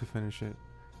so long to finish it.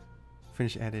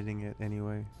 finish editing it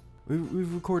anyway.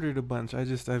 We've recorded a bunch.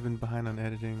 I've been behind on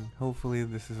editing. Hopefully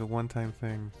this is a one-time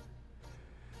thing.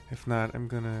 If not, I'm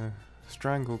gonna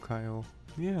strangle Kyle.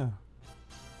 Yeah.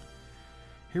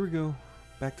 Here we go.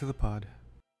 Back to the pod.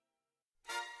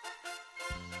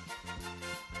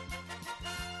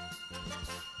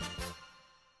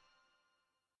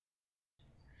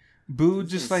 Boo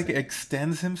just like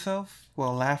extends himself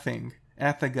while laughing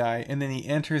at the guy, and then he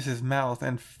enters his mouth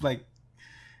and like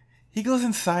he goes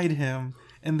inside him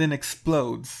and then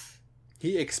explodes.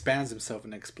 He expands himself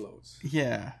and explodes.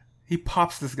 Yeah, he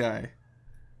pops this guy.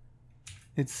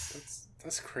 That's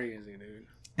crazy, dude.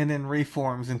 And then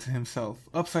reforms into himself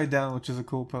upside down, which is a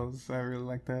cool pose. I really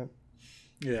like that.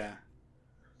 Yeah.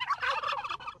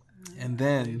 And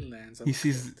then he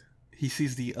sees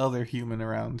the other human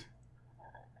around.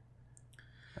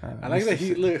 I like that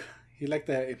he liked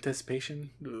that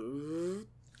anticipation.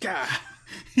 God.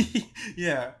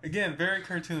 Yeah, again, very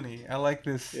cartoony. I like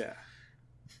this. Yeah.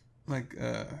 Like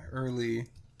early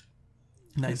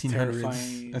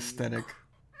 1900s aesthetic.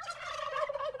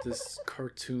 This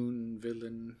cartoon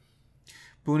villain.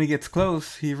 But when he gets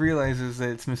close, he realizes that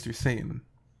it's Mr. Satan.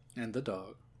 And the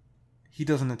dog. He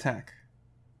doesn't attack.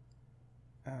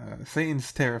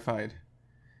 Satan's terrified.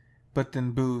 But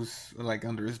then Boo's, like,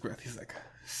 under his breath, he's like,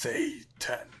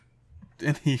 Satan.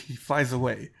 And he flies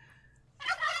away.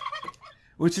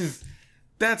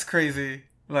 That's crazy.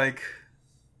 Like,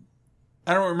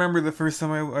 I don't remember the first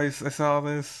time I saw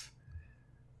this.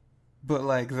 But,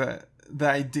 like, the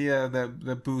idea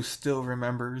that Boo still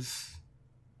remembers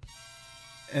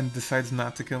and decides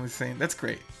not to kill Mr. Satan, that's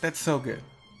great. That's so good.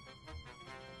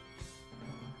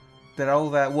 That all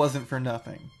that wasn't for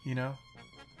nothing, you know?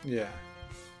 Yeah.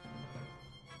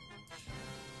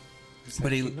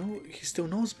 But he still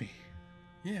knows me.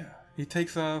 Yeah. He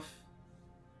takes off.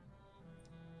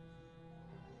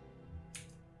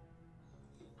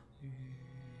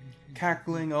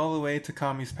 Cackling all the way to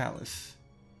Kami's palace.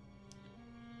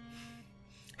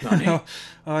 I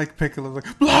like Piccolo,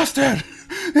 like, blast it!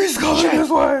 He's coming this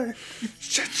way!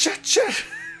 Shit!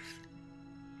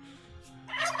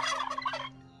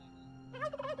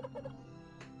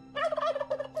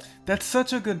 That's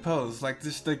such a good pose. Like,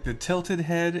 just like the tilted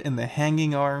head and the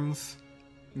hanging arms.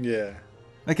 Yeah.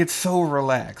 Like, it's so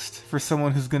relaxed for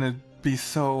someone who's gonna be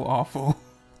so awful.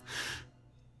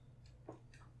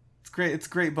 It's great. It's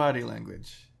great body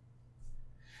language.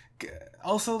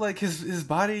 Also, like, his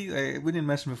body, we didn't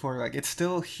mention before, like, it's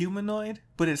still humanoid,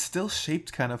 but it's still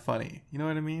shaped kind of funny. You know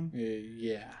what I mean?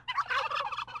 Yeah.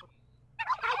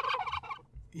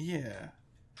 Yeah.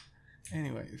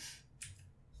 Anyways.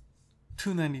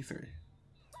 293.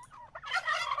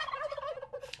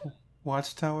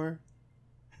 Watchtower?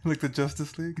 Like the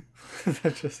Justice League?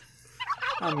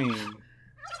 I mean...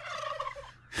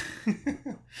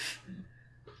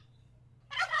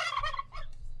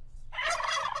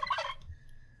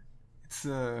 It's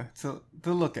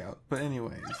the Lookout. But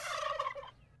anyways,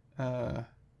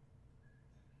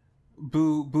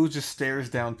 Boo just stares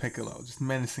down Piccolo, just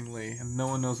menacingly, and no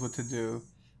one knows what to do.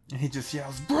 And he just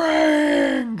yells,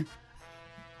 "Bring!"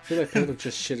 I feel like Piccolo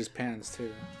just shit his pants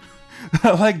too.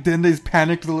 I like Dende's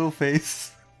panicked little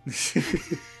face.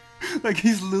 Like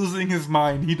he's losing his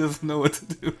mind. He doesn't know what to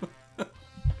do.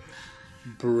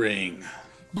 Bring.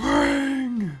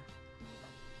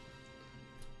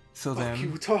 So what then, are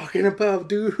you talking about,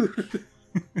 dude?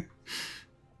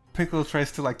 Piccolo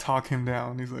tries to like talk him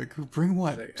down. He's like, "Bring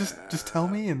what? Like, just tell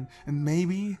me, and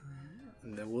maybe."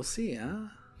 And then we'll see, huh?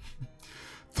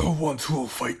 The ones who will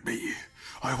fight me.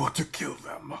 I want to kill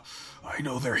them. I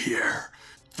know they're here.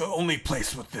 The only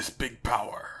place with this big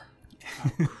power.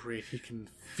 How great he can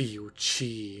feel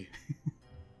chi.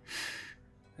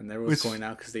 And everyone's going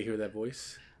out because they hear that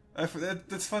voice.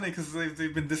 That's funny because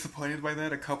they've been disappointed by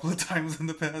that a couple of times in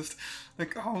the past.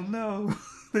 Like, oh no,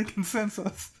 they can sense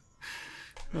us.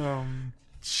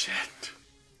 Shit.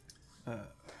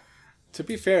 To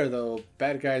be fair, though,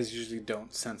 bad guys usually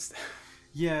don't sense that.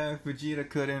 Yeah, Vegeta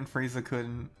couldn't, Frieza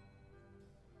couldn't.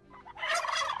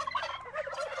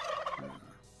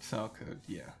 Cell could,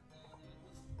 yeah.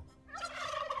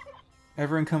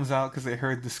 Everyone comes out because they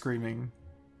heard the screaming.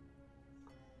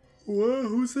 Whoa,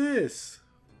 who's this?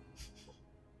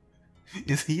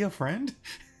 Is he a friend?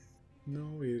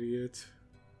 No, idiot.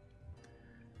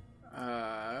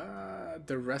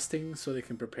 They're resting so they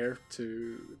can prepare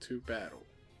to battle.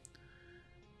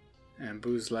 And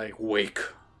Boo's like, wake.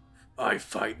 I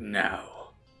fight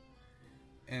now.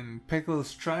 And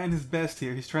Piccolo's trying his best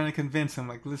here. He's trying to convince him,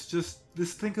 like, let's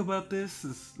think about this.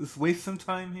 Let's waste some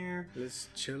time here. Let's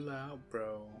chill out,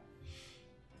 bro.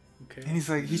 Okay. And he's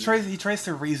like, he tries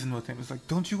to reason with him. He's like,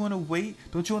 don't you want to wait?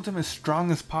 Don't you want them as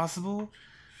strong as possible?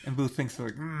 And Boo thinks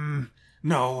like,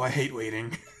 No, I hate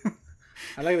waiting.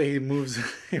 I like that he moves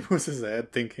his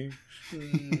head thinking.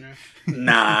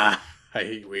 Nah, I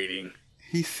hate waiting.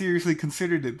 he seriously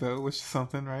considered it though, which is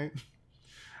something, right?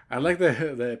 I like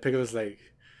that Piccolo's like,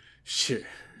 shit,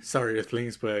 sorry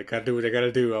Earthlings, but I gotta do what I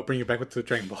gotta do. I'll bring you back with the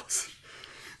Dragon Balls.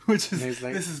 Which is, And he's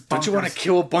like, this is bonkers. don't you want to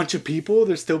kill a bunch of people?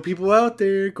 There's still people out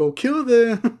there. Go kill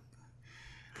them.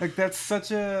 Like, that's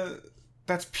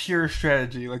pure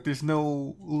strategy. Like, there's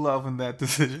no love in that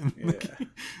decision. Yeah.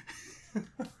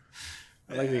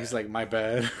 I like that he's like, my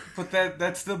bad. But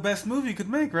that's the best move you could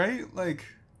make, right? Like,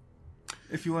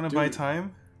 if you want to buy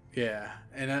time. Yeah,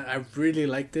 and I really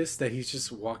like this, that he's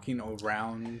just walking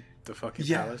around the fucking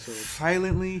palace. Or...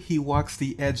 silently he walks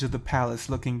the edge of the palace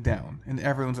looking down. And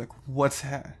everyone's like, what's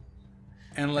that?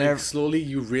 And like, slowly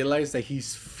you realize that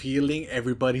he's feeling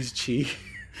everybody's chi.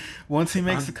 Once he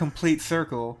makes a complete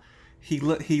circle, he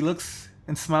looks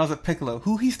and smiles at Piccolo,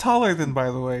 who he's taller than,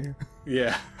 by the way.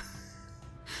 Yeah.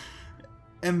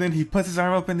 And then he puts his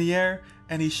arm up in the air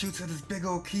and he shoots at this big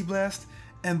old ki blast.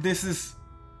 And this is,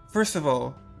 first of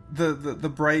all,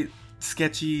 the bright,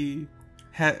 sketchy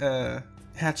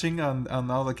hatching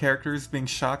on all the characters being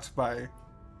shocked by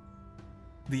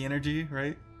the energy,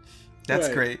 right? That's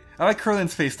right. great. I like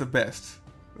Krillin's face the best.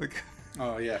 Like,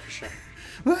 Oh yeah, for sure.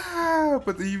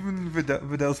 but even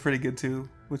Vidal's pretty good too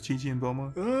with Chi-Chi and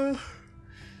Bulma.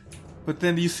 But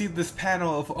then you see this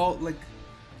panel of all like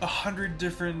 100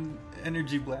 different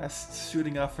energy blasts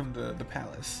shooting off from the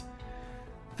palace.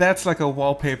 That's like a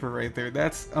wallpaper right there.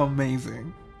 That's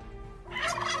amazing.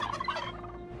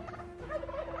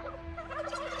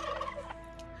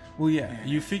 Well, yeah,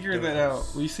 you figure that out.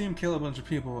 Well, you see him kill a bunch of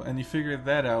people, and you figure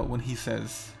that out when he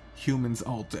says, "Humans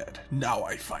all dead. Now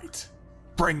I fight.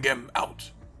 Bring him out."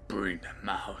 Bring them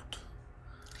out.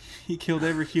 He killed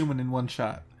every human in one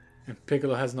shot. And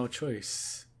Piccolo has no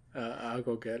choice. I'll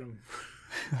go get him.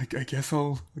 I guess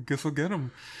I'll get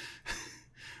him.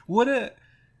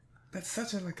 That's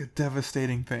such a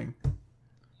devastating thing.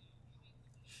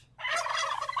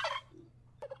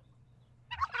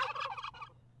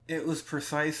 It was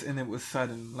precise and it was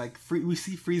sudden. Like, we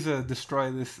see Frieza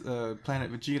destroy this planet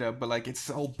Vegeta, but like, it's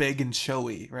so big and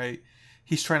showy, right?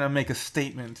 He's trying to make a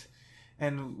statement.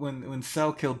 And when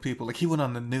Cell killed people, like, he went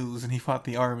on the news and he fought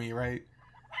the army, right?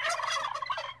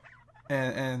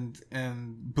 And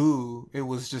Boo, it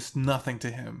was just nothing to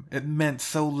him. It meant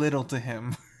so little to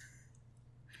him.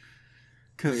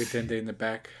 Look at Dende in the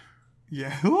back.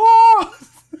 Yeah.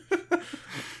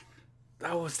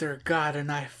 I was their god and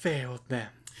I failed them.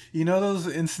 You know those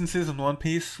instances in One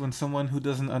Piece when someone who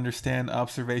doesn't understand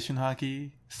observation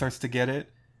haki starts to get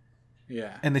it?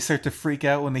 Yeah. And they start to freak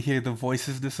out when they hear the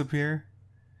voices disappear?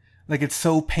 Like, it's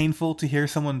so painful to hear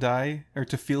someone die, or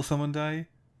to feel someone die.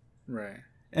 Right.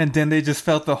 And then they just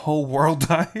felt the whole world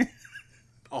die.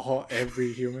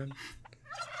 Every human.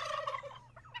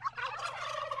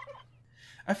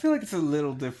 I feel like it's a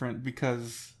little different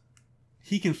because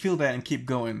he can feel that and keep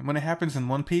going. When it happens in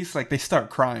One Piece, like, they start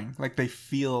crying. Like, they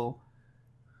feel...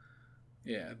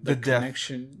 Yeah, the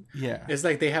connection. Death. Yeah. It's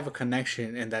like they have a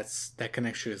connection and that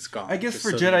connection is gone. I guess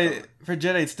for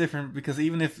Jedi it's different because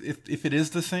even if it is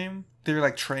the same, they're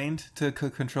like trained to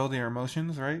control their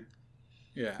emotions, right?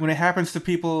 Yeah. When it happens to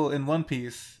people in One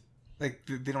Piece, like,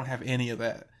 they don't have any of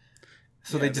that.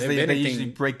 So yeah, they usually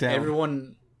break down.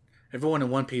 Everyone in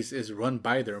One Piece is run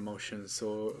by their emotions,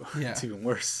 so yeah. It's even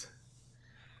worse.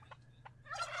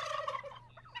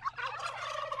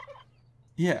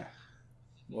 Yeah.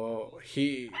 Well,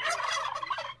 yeah.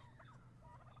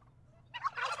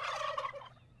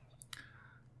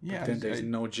 But then there's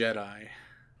no Jedi.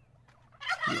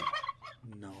 Yeah.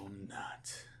 No, I'm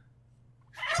not.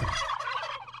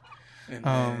 And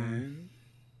then...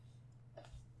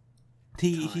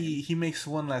 He makes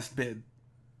one last bid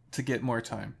to get more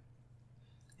time.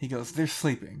 He goes, "They're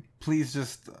sleeping. Please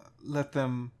just let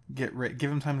them get ready. Give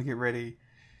them time to get ready.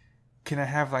 Can I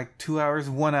have like 2 hours?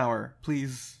 1 hour,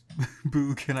 please,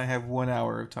 Boo. Can I have 1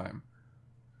 hour of time?"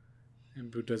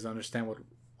 And Boo doesn't understand what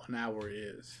 1 hour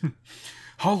is.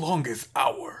 How long is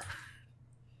hour?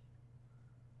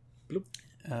 Bloop.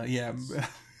 Yeah.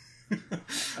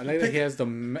 I like that he has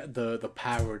the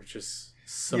power to just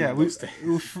summon Yeah, those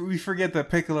things. we forget that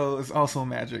Piccolo is also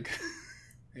magic.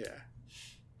 Yeah.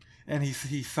 And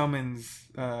he summons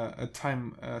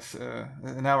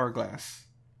an hourglass.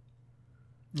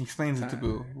 He explains it to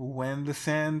Boo. When the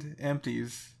sand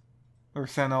empties, or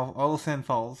sand all the sand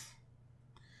falls,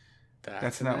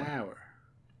 That's an hour.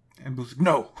 And Boo's like,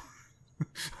 "No,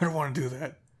 I don't want to do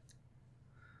that."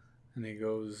 And he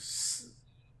goes,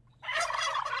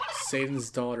 Satan's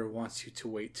daughter wants you to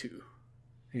wait too.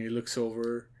 And he looks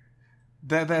over.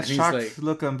 That he's shocked like-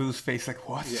 look on Boo's face, like,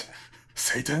 what? Yeah.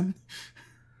 Satan?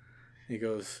 He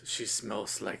goes, she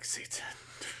smells like Satan.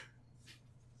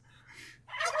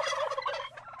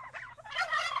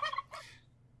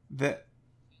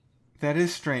 That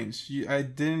is strange. I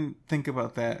didn't think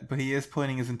about that, but he is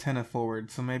pointing his antenna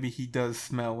forward, so maybe he does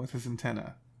smell with his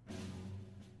antenna.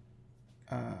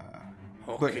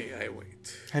 Okay, I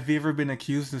wait. Have you ever been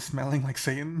accused of smelling like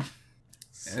Satan?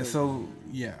 And so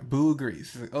yeah, Boo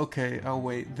agrees. He's like, okay, I'll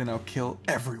wait, then I'll kill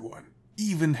everyone,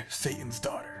 even Satan's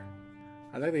daughter.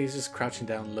 I like that he's just crouching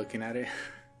down looking at it.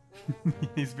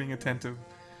 He's being attentive.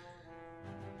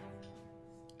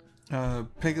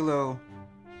 Piccolo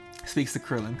speaks to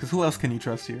Krillin, because who else can you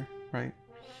trust here, right?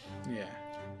 Yeah.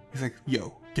 He's like,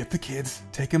 yo, get the kids,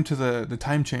 take them to the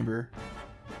time chamber,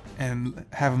 and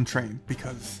have them train,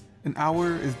 because an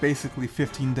hour is basically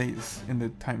 15 days in the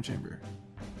time chamber.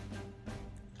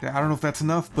 I don't know if that's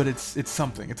enough, but it's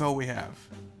something. It's all we have.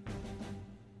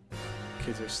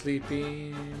 Kids are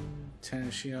sleeping.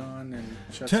 Tenshinhan and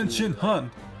Chatsu. Tenshin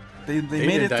Han! They They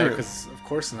made didn't it die through. because, of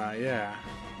course not, yeah.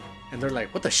 And they're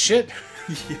like, what the shit?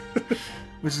 Yeah.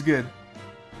 Which is good.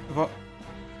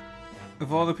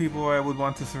 Of all the people I would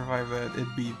want to survive that,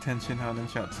 it'd be Tenshin Han and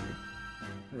Chatsu.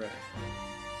 Right.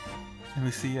 And we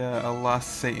see a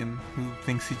lost Satan who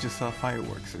thinks he just saw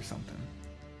fireworks or something.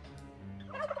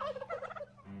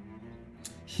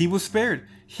 He was spared.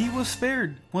 He was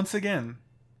spared once again.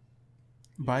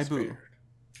 By Boo. Spared.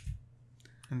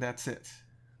 And that's it.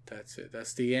 That's it.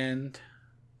 That's the end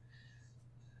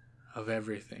of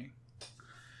everything.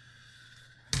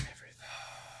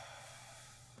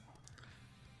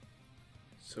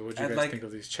 So what do you I'd guys like- think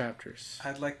of these chapters?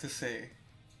 I'd like to say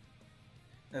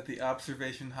that the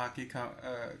observation hockey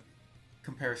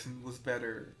comparison was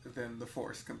better than the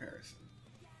force comparison.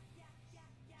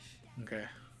 Okay.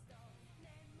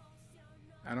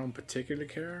 I don't particularly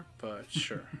care, but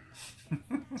sure.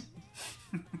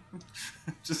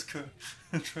 Just trying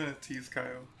to tease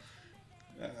Kyle.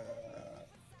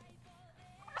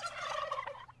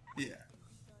 Yeah.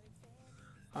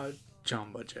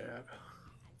 Jamba Jab.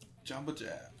 Jamba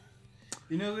Jab.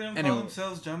 You know they don't Anyway. call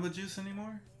themselves Jamba Juice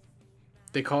anymore?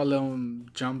 They call them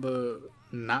Jamba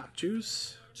Not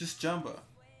Juice? Just Jamba.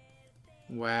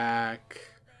 Whack.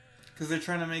 Because they're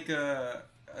trying to make a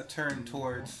turn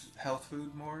towards health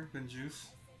food more than juice.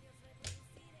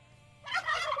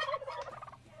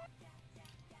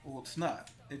 Well, it's not.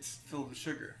 It's filled with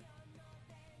sugar.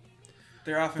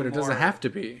 They're often But it doesn't have to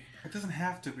be. It doesn't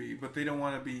have to be, but they don't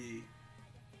want to be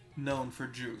known for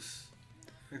juice.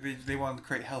 Like they want to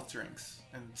create health drinks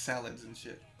and salads and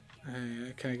shit.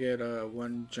 Can I get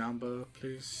one Jamba,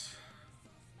 please?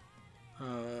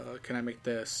 Can I make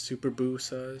the Super Boo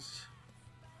size?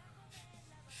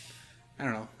 I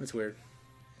don't know. It's weird.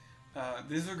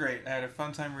 These were great. I had a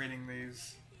fun time reading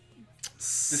these.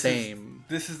 Same.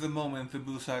 This is the moment the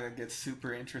Boo Saga gets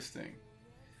super interesting.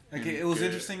 Like, And it was good.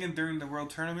 interesting during the World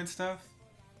Tournament stuff.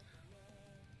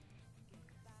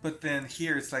 But then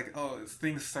here it's like, oh,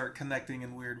 things start connecting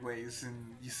in weird ways,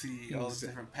 and you see all the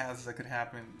Exact- different paths that could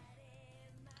happen.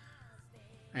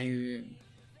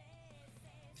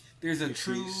 There's a You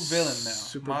true see villain now,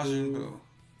 Super Majin Buu. Buu.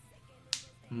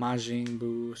 Majin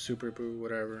Buu, Super Buu,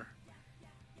 whatever.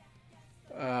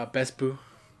 Best Boo,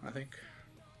 I think.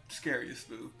 Scariest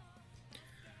Boo.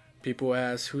 People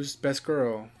ask, who's best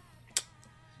girl?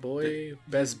 Boy,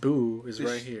 best Boo is They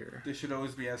right sh- here. They should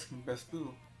always be asking Best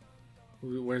Boo.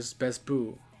 Where's best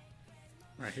Boo?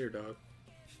 Right here, dog.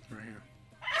 Right here.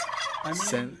 I mean,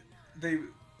 Sen- they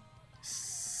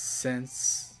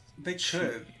Sense.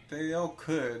 could. They all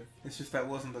could. It's just that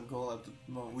wasn't the goal at the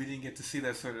moment. We didn't get to see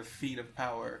that sort of feat of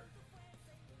power.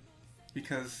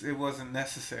 Because it wasn't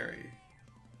necessary.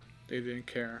 They didn't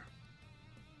care.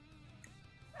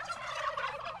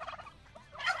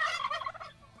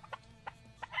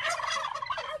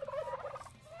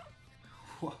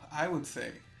 Well, I would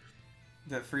say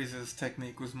that Frieza's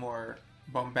technique was more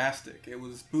bombastic. It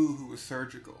was Boo who was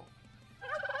surgical.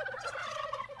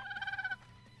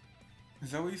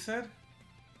 Is that what you said?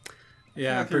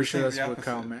 Yeah, like I'm you were pretty sure saying that's the what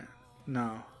Kyle opposite. meant.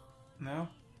 No. No?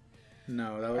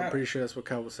 I'm pretty sure that's what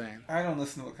Kyle was saying. I don't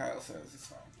listen to what Kyle says. It's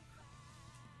fine.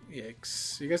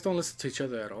 Yikes. You guys don't listen to each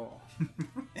other at all.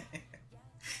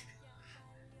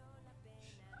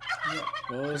 Yeah.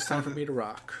 Well, it's time for me to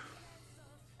rock.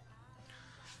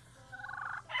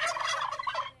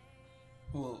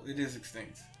 Well, it is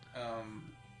extinct.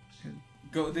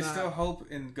 They still hope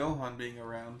in Gohan being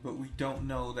around, but we don't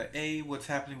know that A, what's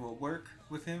happening will work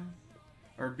with him,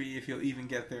 or B, if you'll even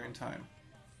get there in time.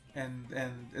 And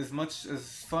as much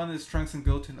as fun as Trunks and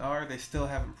Goten are, they still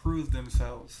haven't proved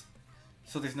themselves.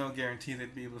 So there's no guarantee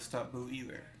they'd be able to stop Boo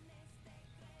either.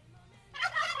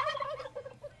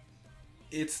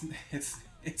 It's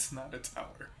not a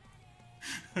tower.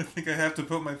 I think I have to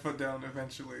put my foot down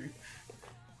eventually.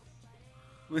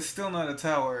 It's still not a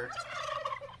tower.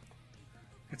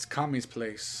 It's Kami's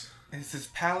place. It's his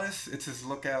palace. It's his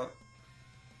lookout.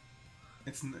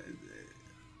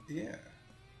 Yeah.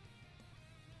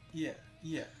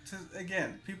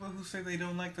 Again, people who say they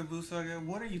don't like the Boo Saga,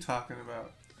 what are you talking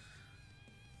about?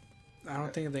 I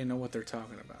don't think they know what they're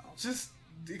talking about. Just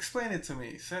explain it to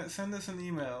me. Send us an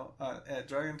email at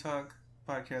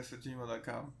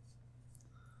dragontalkpodcast@gmail.com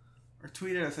or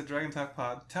tweet at us at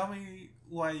dragontalkpod. Tell me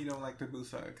why you don't like the Boo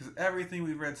Saga, because everything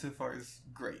we've read so far is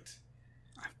great.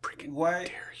 I freaking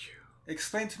dare you.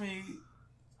 Explain to me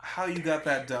how you got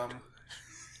that dumb.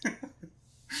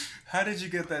 How did you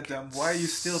get that dumb? Why are you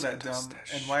still that dumb?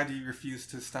 And why do you refuse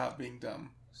to stop being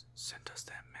dumb? Send us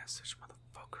that message,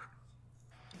 motherfucker.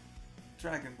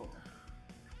 Dragon Ball.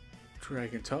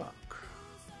 Dragon Talk.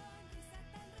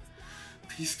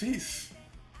 Peace, peace.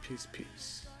 Peace,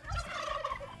 peace.